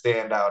like be a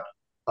standout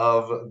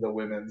of the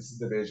women's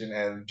division,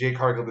 and Jade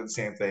Cargill did the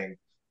same thing.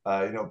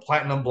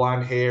 Platinum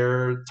blonde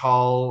hair,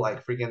 tall,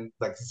 like freaking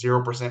like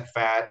 0%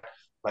 fat.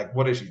 Like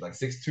what is she? Like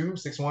 6'2",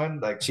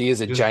 6'1"? Like She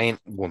is a just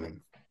giant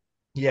woman.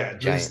 yeah,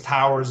 just Giant.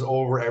 towers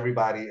over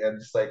everybody and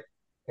just like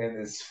and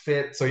is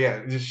fit. So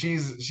yeah,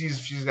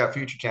 she's got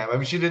future champ. I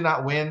mean, she did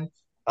not win.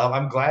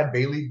 I'm glad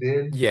Bailey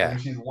did. I Yeah. mean,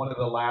 she's one of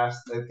the last.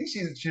 I think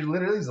she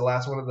literally is the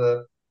last one of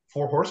the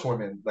four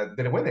horsewomen that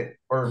didn't win it.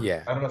 Or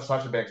Yeah. I don't know if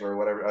Sasha Banks or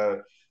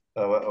whatever.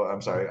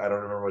 I'm sorry, I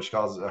don't remember what she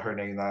calls her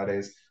name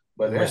nowadays.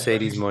 But yeah, I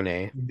think Mercedes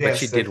Monet. But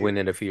she yes, did thank you. win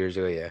it a few years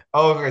ago, yeah.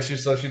 Oh, okay. She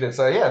did.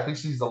 So yeah, I think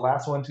she's the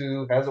last one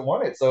to hasn't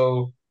won it.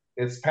 So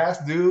it's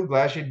past due.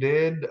 Glad she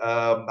did.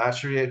 Not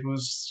sure yet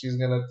who's she's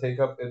gonna take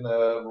up in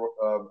the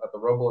at the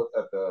Rumble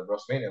at the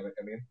WrestleMania.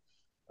 I mean,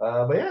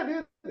 but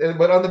yeah, dude.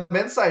 But on the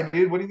men's side,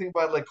 dude, what do you think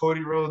about like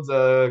Cody Rhodes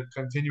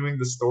continuing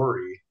the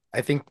story?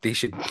 I think they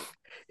should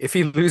if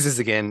he loses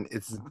again,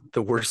 it's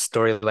the worst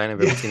storyline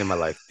I've ever Yeah, seen in my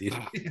life, dude.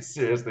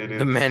 seriously,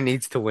 The dude. man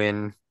needs to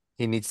win.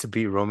 He needs to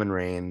beat Roman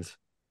Reigns.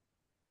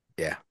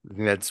 Yeah, I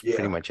think that's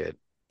pretty Yeah, much it.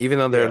 Even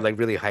though they're yeah, like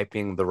really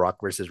hyping The Rock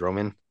versus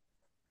Roman,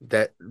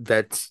 that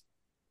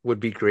would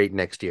be great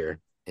next year.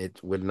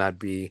 It would not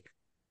be,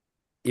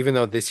 even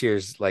though this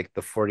year's like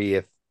the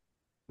 40th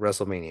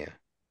WrestleMania,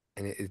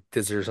 and it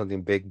deserves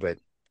something big. But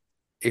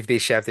if they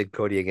shafted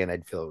Cody again,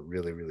 I'd feel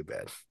really, really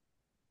bad.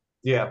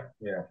 yeah.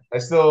 I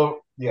still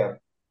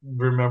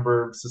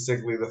remember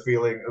succinctly the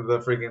feeling of the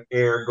freaking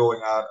air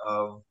going out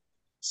of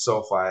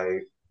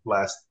SoFi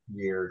last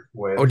year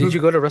Oh, did when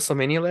you go to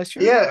WrestleMania last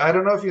year? Yeah, I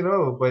don't know if you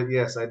know, but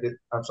yes, I did.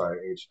 I'm sorry,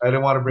 H. I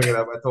didn't want to bring it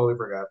up. I totally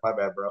forgot. My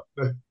bad, bro.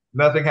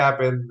 Nothing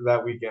happened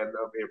that weekend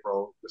of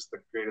April. Just the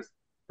greatest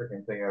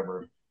freaking thing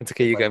ever It's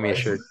okay. in You my got me a life.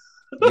 shirt.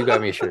 You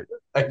got me a shirt.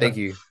 I know. Thank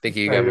you. Thank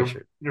you. You got me a You're,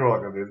 shirt. you're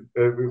welcome,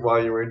 dude.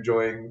 While you were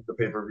enjoying the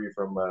pay-per-view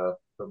from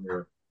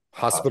your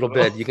Hospital hospital.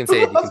 bed. You can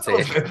say it. You can say Hospital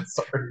it. bed.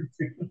 Sorry,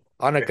 dude.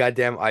 On a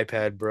goddamn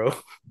iPad, bro.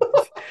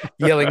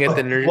 Yelling at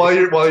the nurse. While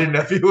your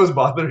nephew was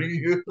bothering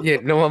you. Yeah,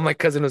 no, my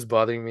cousin was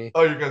bothering me.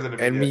 Oh, your cousin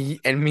didn't And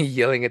yet. me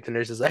yelling at the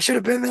nurses. I should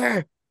have been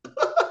there.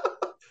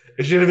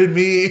 It should have been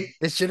me.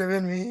 It should have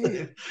been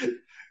me.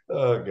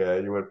 Oh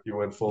god, you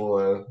went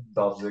full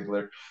Dolph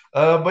Ziggler.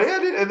 But yeah,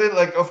 dude, and then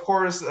like of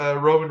course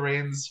Roman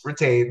Reigns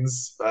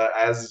retains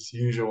as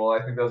usual.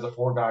 I think that was a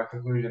foregone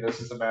conclusion. It's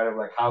just a matter of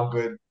like how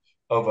good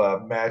of a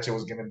match it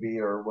was going to be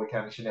or what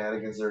kind of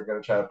shenanigans they're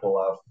going to try to pull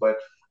off. But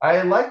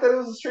I like that it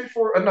was a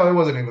straightforward. No, it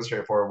wasn't even a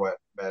straightforward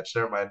match.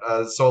 Never mind.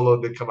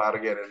 Solo did come out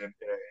again and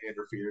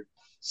interfered.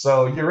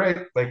 So you're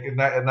right. Like and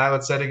now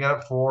it's setting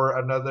up for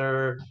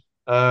another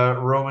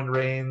Roman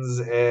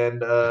Reigns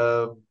and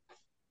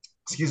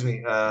excuse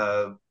me,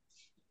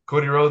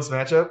 Cody Rhodes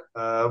matchup.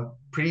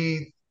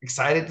 Pretty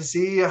excited to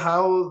see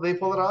how they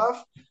pull it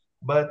off.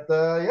 But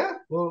yeah,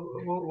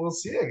 we'll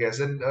see, I guess.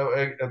 And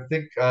I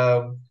think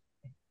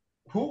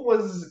who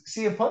was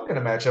CM Punk going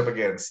to match up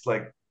against?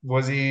 Like, Seth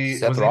was he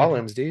gonna,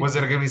 Rollins, dude. was it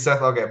going to be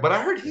Seth? Okay, but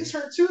I heard he's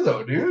hurt too,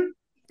 though, dude.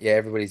 Yeah,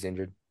 everybody's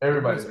injured.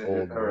 Everybody's Everybody's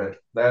injured. old, All bro. right,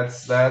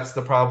 that's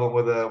the problem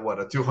with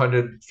a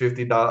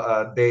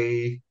 $250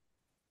 day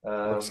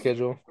Work um,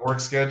 schedule. work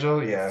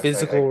schedule. Yeah,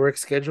 Physical work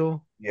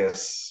schedule.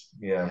 yes,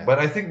 yeah. Yeah. But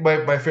I think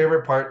my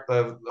favorite part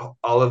of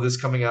all of this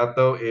coming out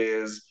though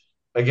is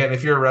again,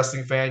 if you're a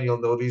wrestling fan,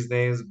 you'll know these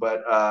names,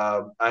 but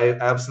I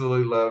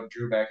absolutely love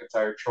Drew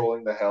McIntyre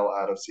trolling the hell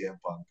out of CM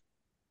Punk.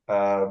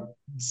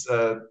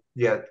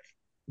 Yeah,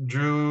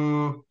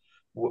 Drew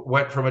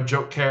went from a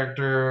joke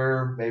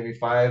character maybe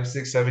 5,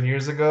 6, 7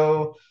 years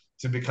ago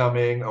to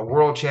becoming a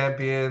world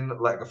champion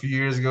like a few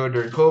years ago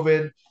during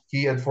COVID.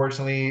 He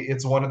unfortunately,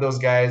 it's one of those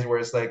guys where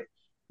it's like,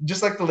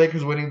 just like the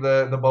Lakers winning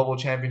the bubble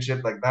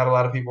championship, like not a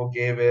lot of people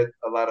gave it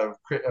a lot of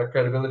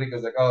credibility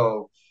because like,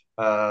 oh,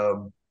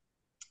 um,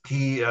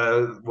 he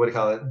what do you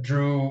call it?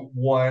 Drew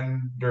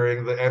won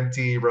during the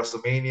empty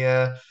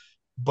WrestleMania,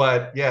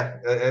 but yeah,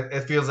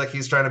 it feels like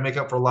he's trying to make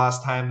up for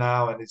lost time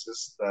now, and it's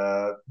just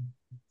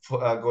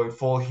going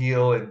full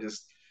heel and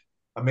just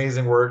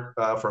amazing work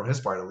from his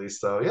part at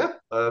least. So yeah,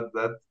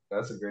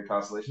 that's a great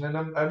constellation, and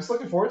I'm just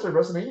looking forward to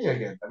WrestleMania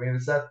again. I mean,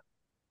 it's that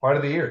part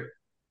of the year.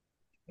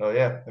 Oh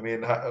yeah, I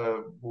mean,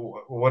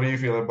 what are you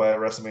feeling about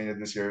WrestleMania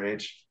this year,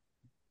 H?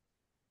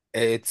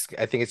 I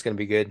think it's gonna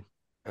be good.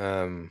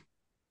 Um,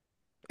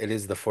 it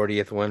is the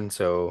 40th one,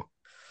 so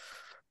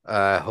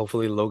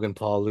hopefully Logan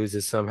Paul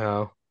loses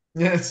somehow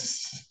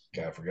Yes,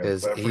 God,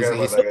 because I forgot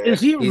about So that is guy.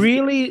 he he's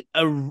really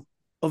a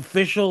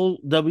official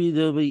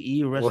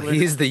WWE well, wrestler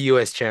he's now? the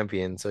US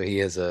champion, so he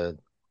is a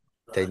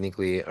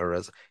technically a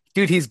wrestler.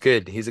 Dude, he's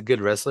good. He's a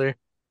good wrestler.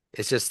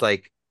 It's just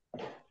like,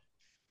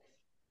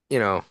 you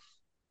know,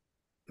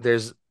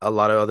 there's a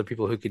lot of other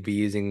people who could be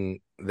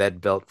using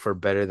that belt for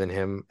better than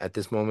him at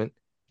this moment.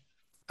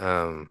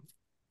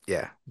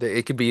 Yeah,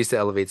 it could be used to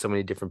elevate so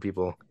many different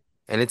people,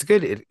 and it's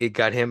good. It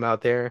got him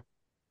out there.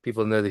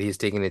 People know that he's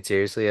taking it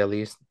seriously, at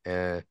least.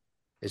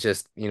 It's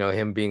just,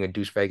 him being a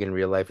douchebag in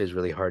real life is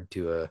really hard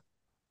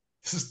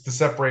Just to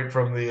separate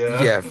from the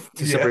yeah,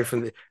 to yeah. separate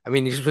from the. I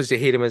mean, you're supposed to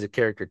hate him as a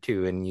character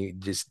too, and you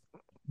just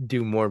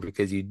do more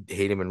because you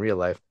hate him in real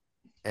life.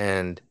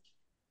 And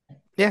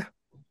yeah,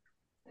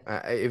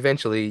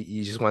 eventually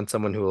you just want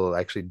someone who will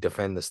actually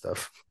defend the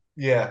stuff.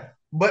 Yeah,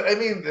 but I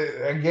mean,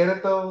 I get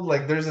it though.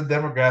 Like, there's a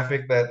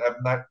demographic that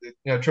I'm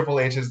not.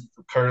 Triple H is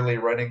currently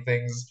running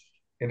things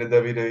in the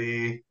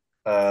WWE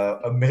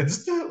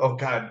amidst. Oh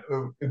God,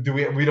 do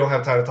we don't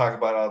have time to talk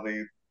about all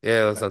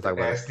Yeah, let's not talk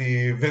about it.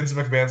 nasty Vince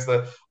McMahon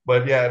stuff.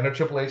 But yeah, no,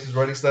 Triple H is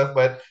running stuff.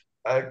 But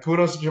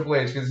kudos to Triple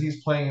H because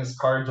he's playing his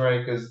cards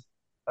right. Because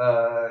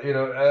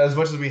as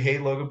much as we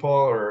hate Logan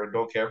Paul or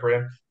don't care for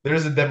him,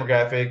 there's a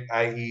demographic,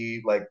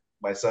 i.e., like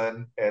my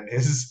son and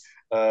his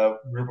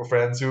group of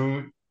friends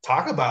who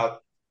talk about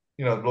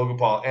Logan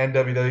Paul and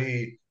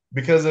WWE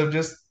because of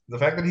just the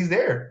fact that he's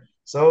there.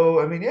 So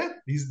I mean, yeah,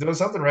 he's doing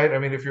something right. I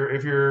mean, if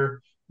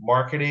you're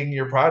marketing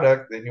your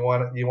product and you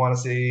want to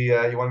see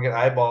you want to get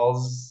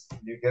eyeballs,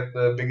 you get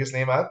the biggest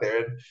name out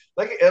there. And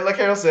like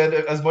Harold said,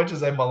 as much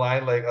as I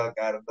malign like, oh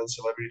God, another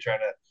celebrity trying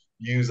to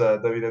use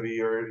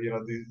WWE or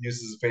use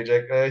his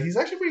paycheck, he's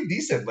actually pretty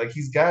decent. Like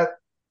he's got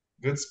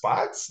good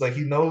spots. Like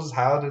he knows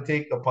how to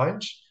take a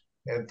punch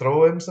and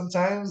throw him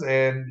sometimes,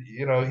 and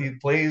he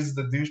plays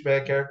the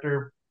douchebag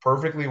character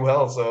perfectly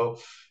well. So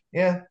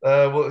yeah,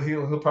 well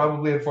he'll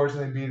probably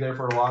unfortunately be there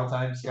for a long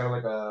time. It's kind of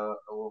like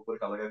what do you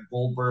call it, like a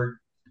Goldberg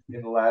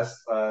in the last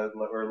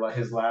or like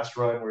his last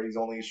run where he's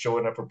only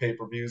showing up for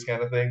pay-per-views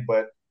kind of thing.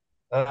 But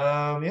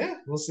yeah,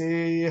 we'll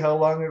see how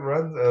long it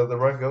runs. The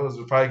run goes.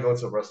 We'll probably go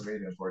to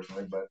WrestleMania,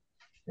 unfortunately. But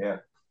yeah.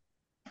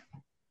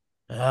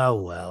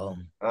 Oh well.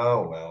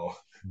 Oh well.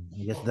 I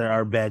guess there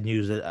are bad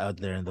news out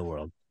there in the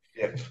world.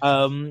 Yeah.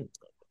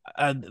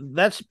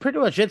 That's pretty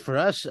much it for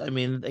us. I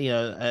mean,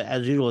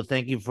 as usual,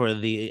 thank you for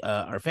the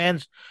our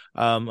fans,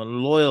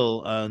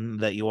 loyal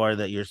that you are,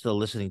 that you're still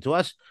listening to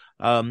us.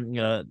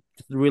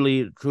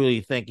 Really,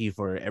 truly, thank you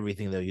for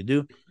everything that you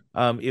do.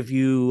 If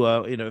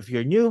if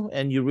you're new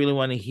and you really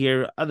want to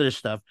hear other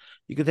stuff,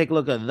 you can take a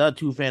look at the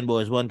two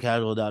fanboys one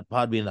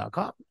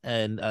casual.podbean.com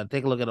and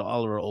take a look at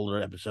all of our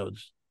older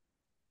episodes.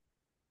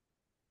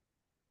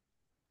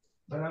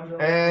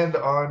 And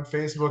on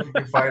Facebook, you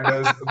can find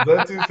us,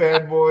 The Two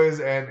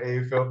Fanboys and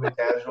A Filthy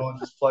Casual.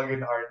 Just plug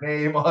in our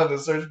name on the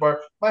search bar.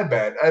 My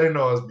bad. I didn't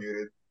know I was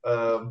muted.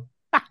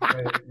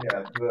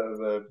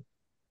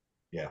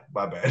 Yeah,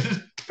 my bad.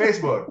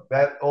 Facebook,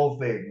 that old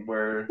thing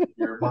where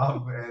your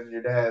mom and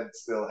your dad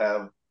still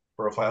have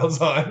profiles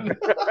on.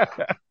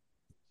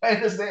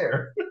 And it's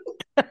there.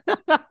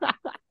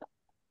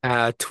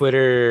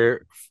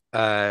 Twitter,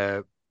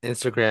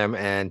 Instagram,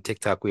 and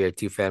TikTok, we are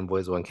two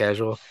fanboys, one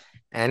casual.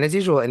 And as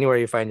usual, anywhere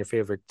you find your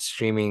favorite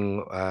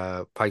streaming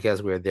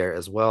podcast, we're there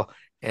as well.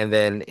 And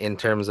then in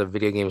terms of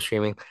video game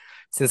streaming,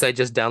 since I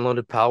just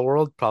downloaded Power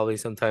World, probably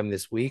sometime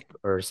this week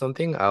or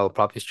something, I'll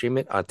probably stream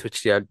it on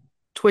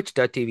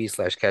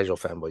twitch.tv/casual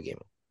fanboy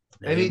gaming.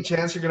 Any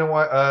chance you're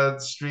gonna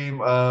stream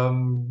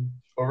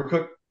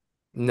Overcooked?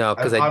 No,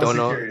 because I don't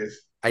know. Curious.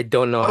 I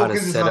don't know how to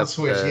set up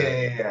Switch.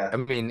 Yeah. I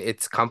mean,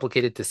 it's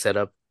complicated to set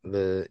up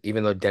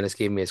even though Dennis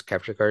gave me his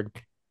capture card,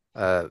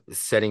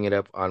 setting it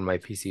up on my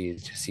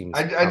PC just seems.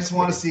 I just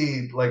want to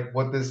see like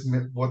what this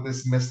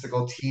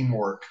mystical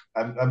teamwork.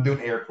 I'm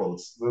doing air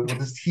quotes. What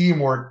this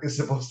teamwork is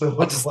supposed to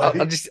look like.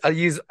 I'll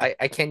use.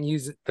 I can't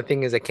use. The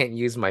thing is, I can't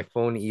use my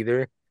phone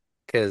either,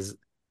 because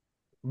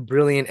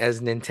brilliant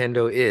as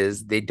Nintendo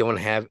is, they don't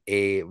have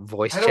a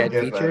voice chat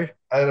feature.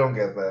 I don't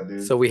get that,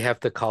 dude. So we have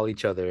to call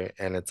each other,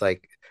 and it's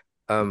like,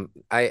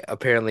 I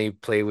apparently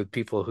play with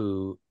people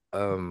who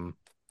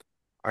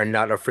are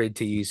not afraid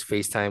to use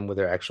FaceTime with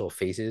their actual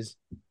faces.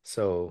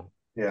 So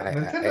yeah,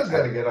 Nintendo's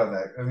got to get on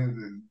that. I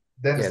mean,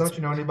 Dennis, don't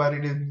you know anybody,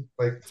 dude?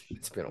 Like,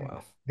 it's been a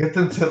while. Get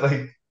them to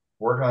like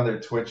work on their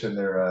Twitch and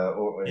their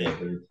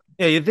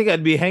Yeah, you think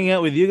I'd be hanging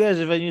out with you guys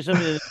if I knew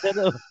something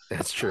Nintendo?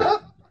 That's true.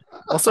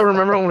 Also,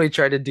 remember when we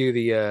tried to do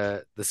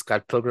the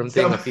Scott Pilgrim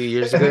thing a few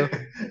years ago,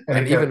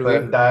 and even we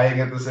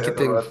dying at the same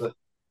time.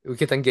 We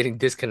kept on getting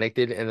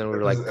disconnected, and then we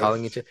were like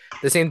calling each other.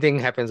 The same thing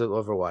happens with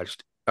Overwatch.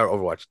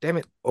 Damn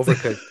it,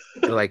 Overcooked.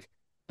 Like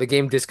the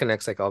game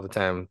disconnects like all the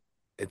time.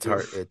 It's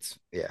hard. It's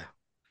yeah.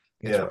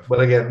 Yeah,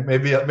 but again,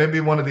 maybe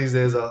one of these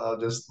days I'll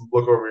just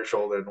look over your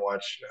shoulder and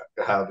watch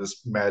how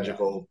this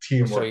magical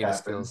teamwork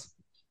happens.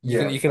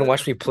 You can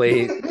watch me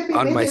play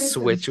on my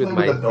Switch with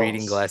my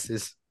reading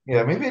glasses.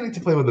 Yeah, maybe I need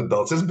to play with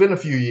adults. It's been a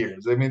few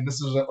years. I mean,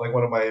 this was like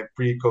one of my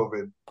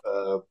pre-COVID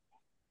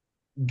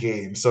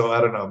games, so I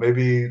don't know.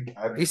 Maybe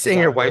are you saying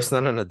your wife's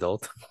not an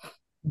adult?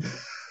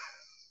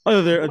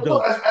 Oh, they're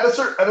adults.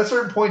 At a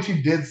certain point,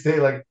 she did say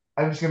like,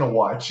 "I'm just gonna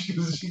watch,"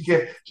 because she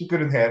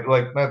couldn't handle,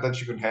 like, not that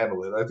she couldn't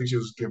handle it. I think she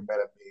was getting mad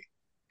at me,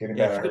 getting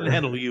mad at her. Couldn't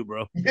handle you,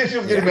 bro. Yeah, she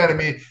was getting mad at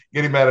me,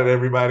 getting mad at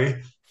everybody.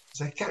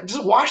 It's like,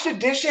 just wash the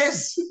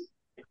dishes.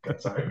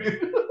 God, sorry.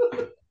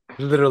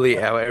 Literally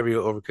how every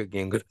Overcooked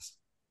game goes.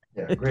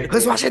 Yeah, great.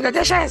 Who's washing the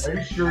dishes? Are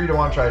you sure you don't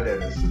want to try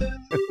Dennis?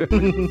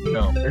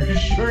 No. Are you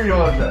sure you don't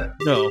want to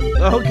try? No.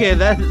 Okay,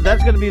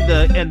 that's gonna be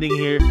the ending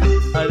here.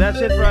 That's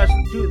it for us.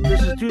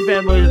 This is Two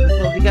Fanboys of the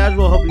Filthy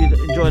Casual. Hope you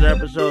enjoyed our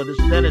episode. This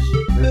is Dennis.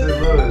 This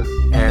is Lewis.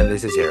 And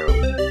this is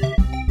Harold.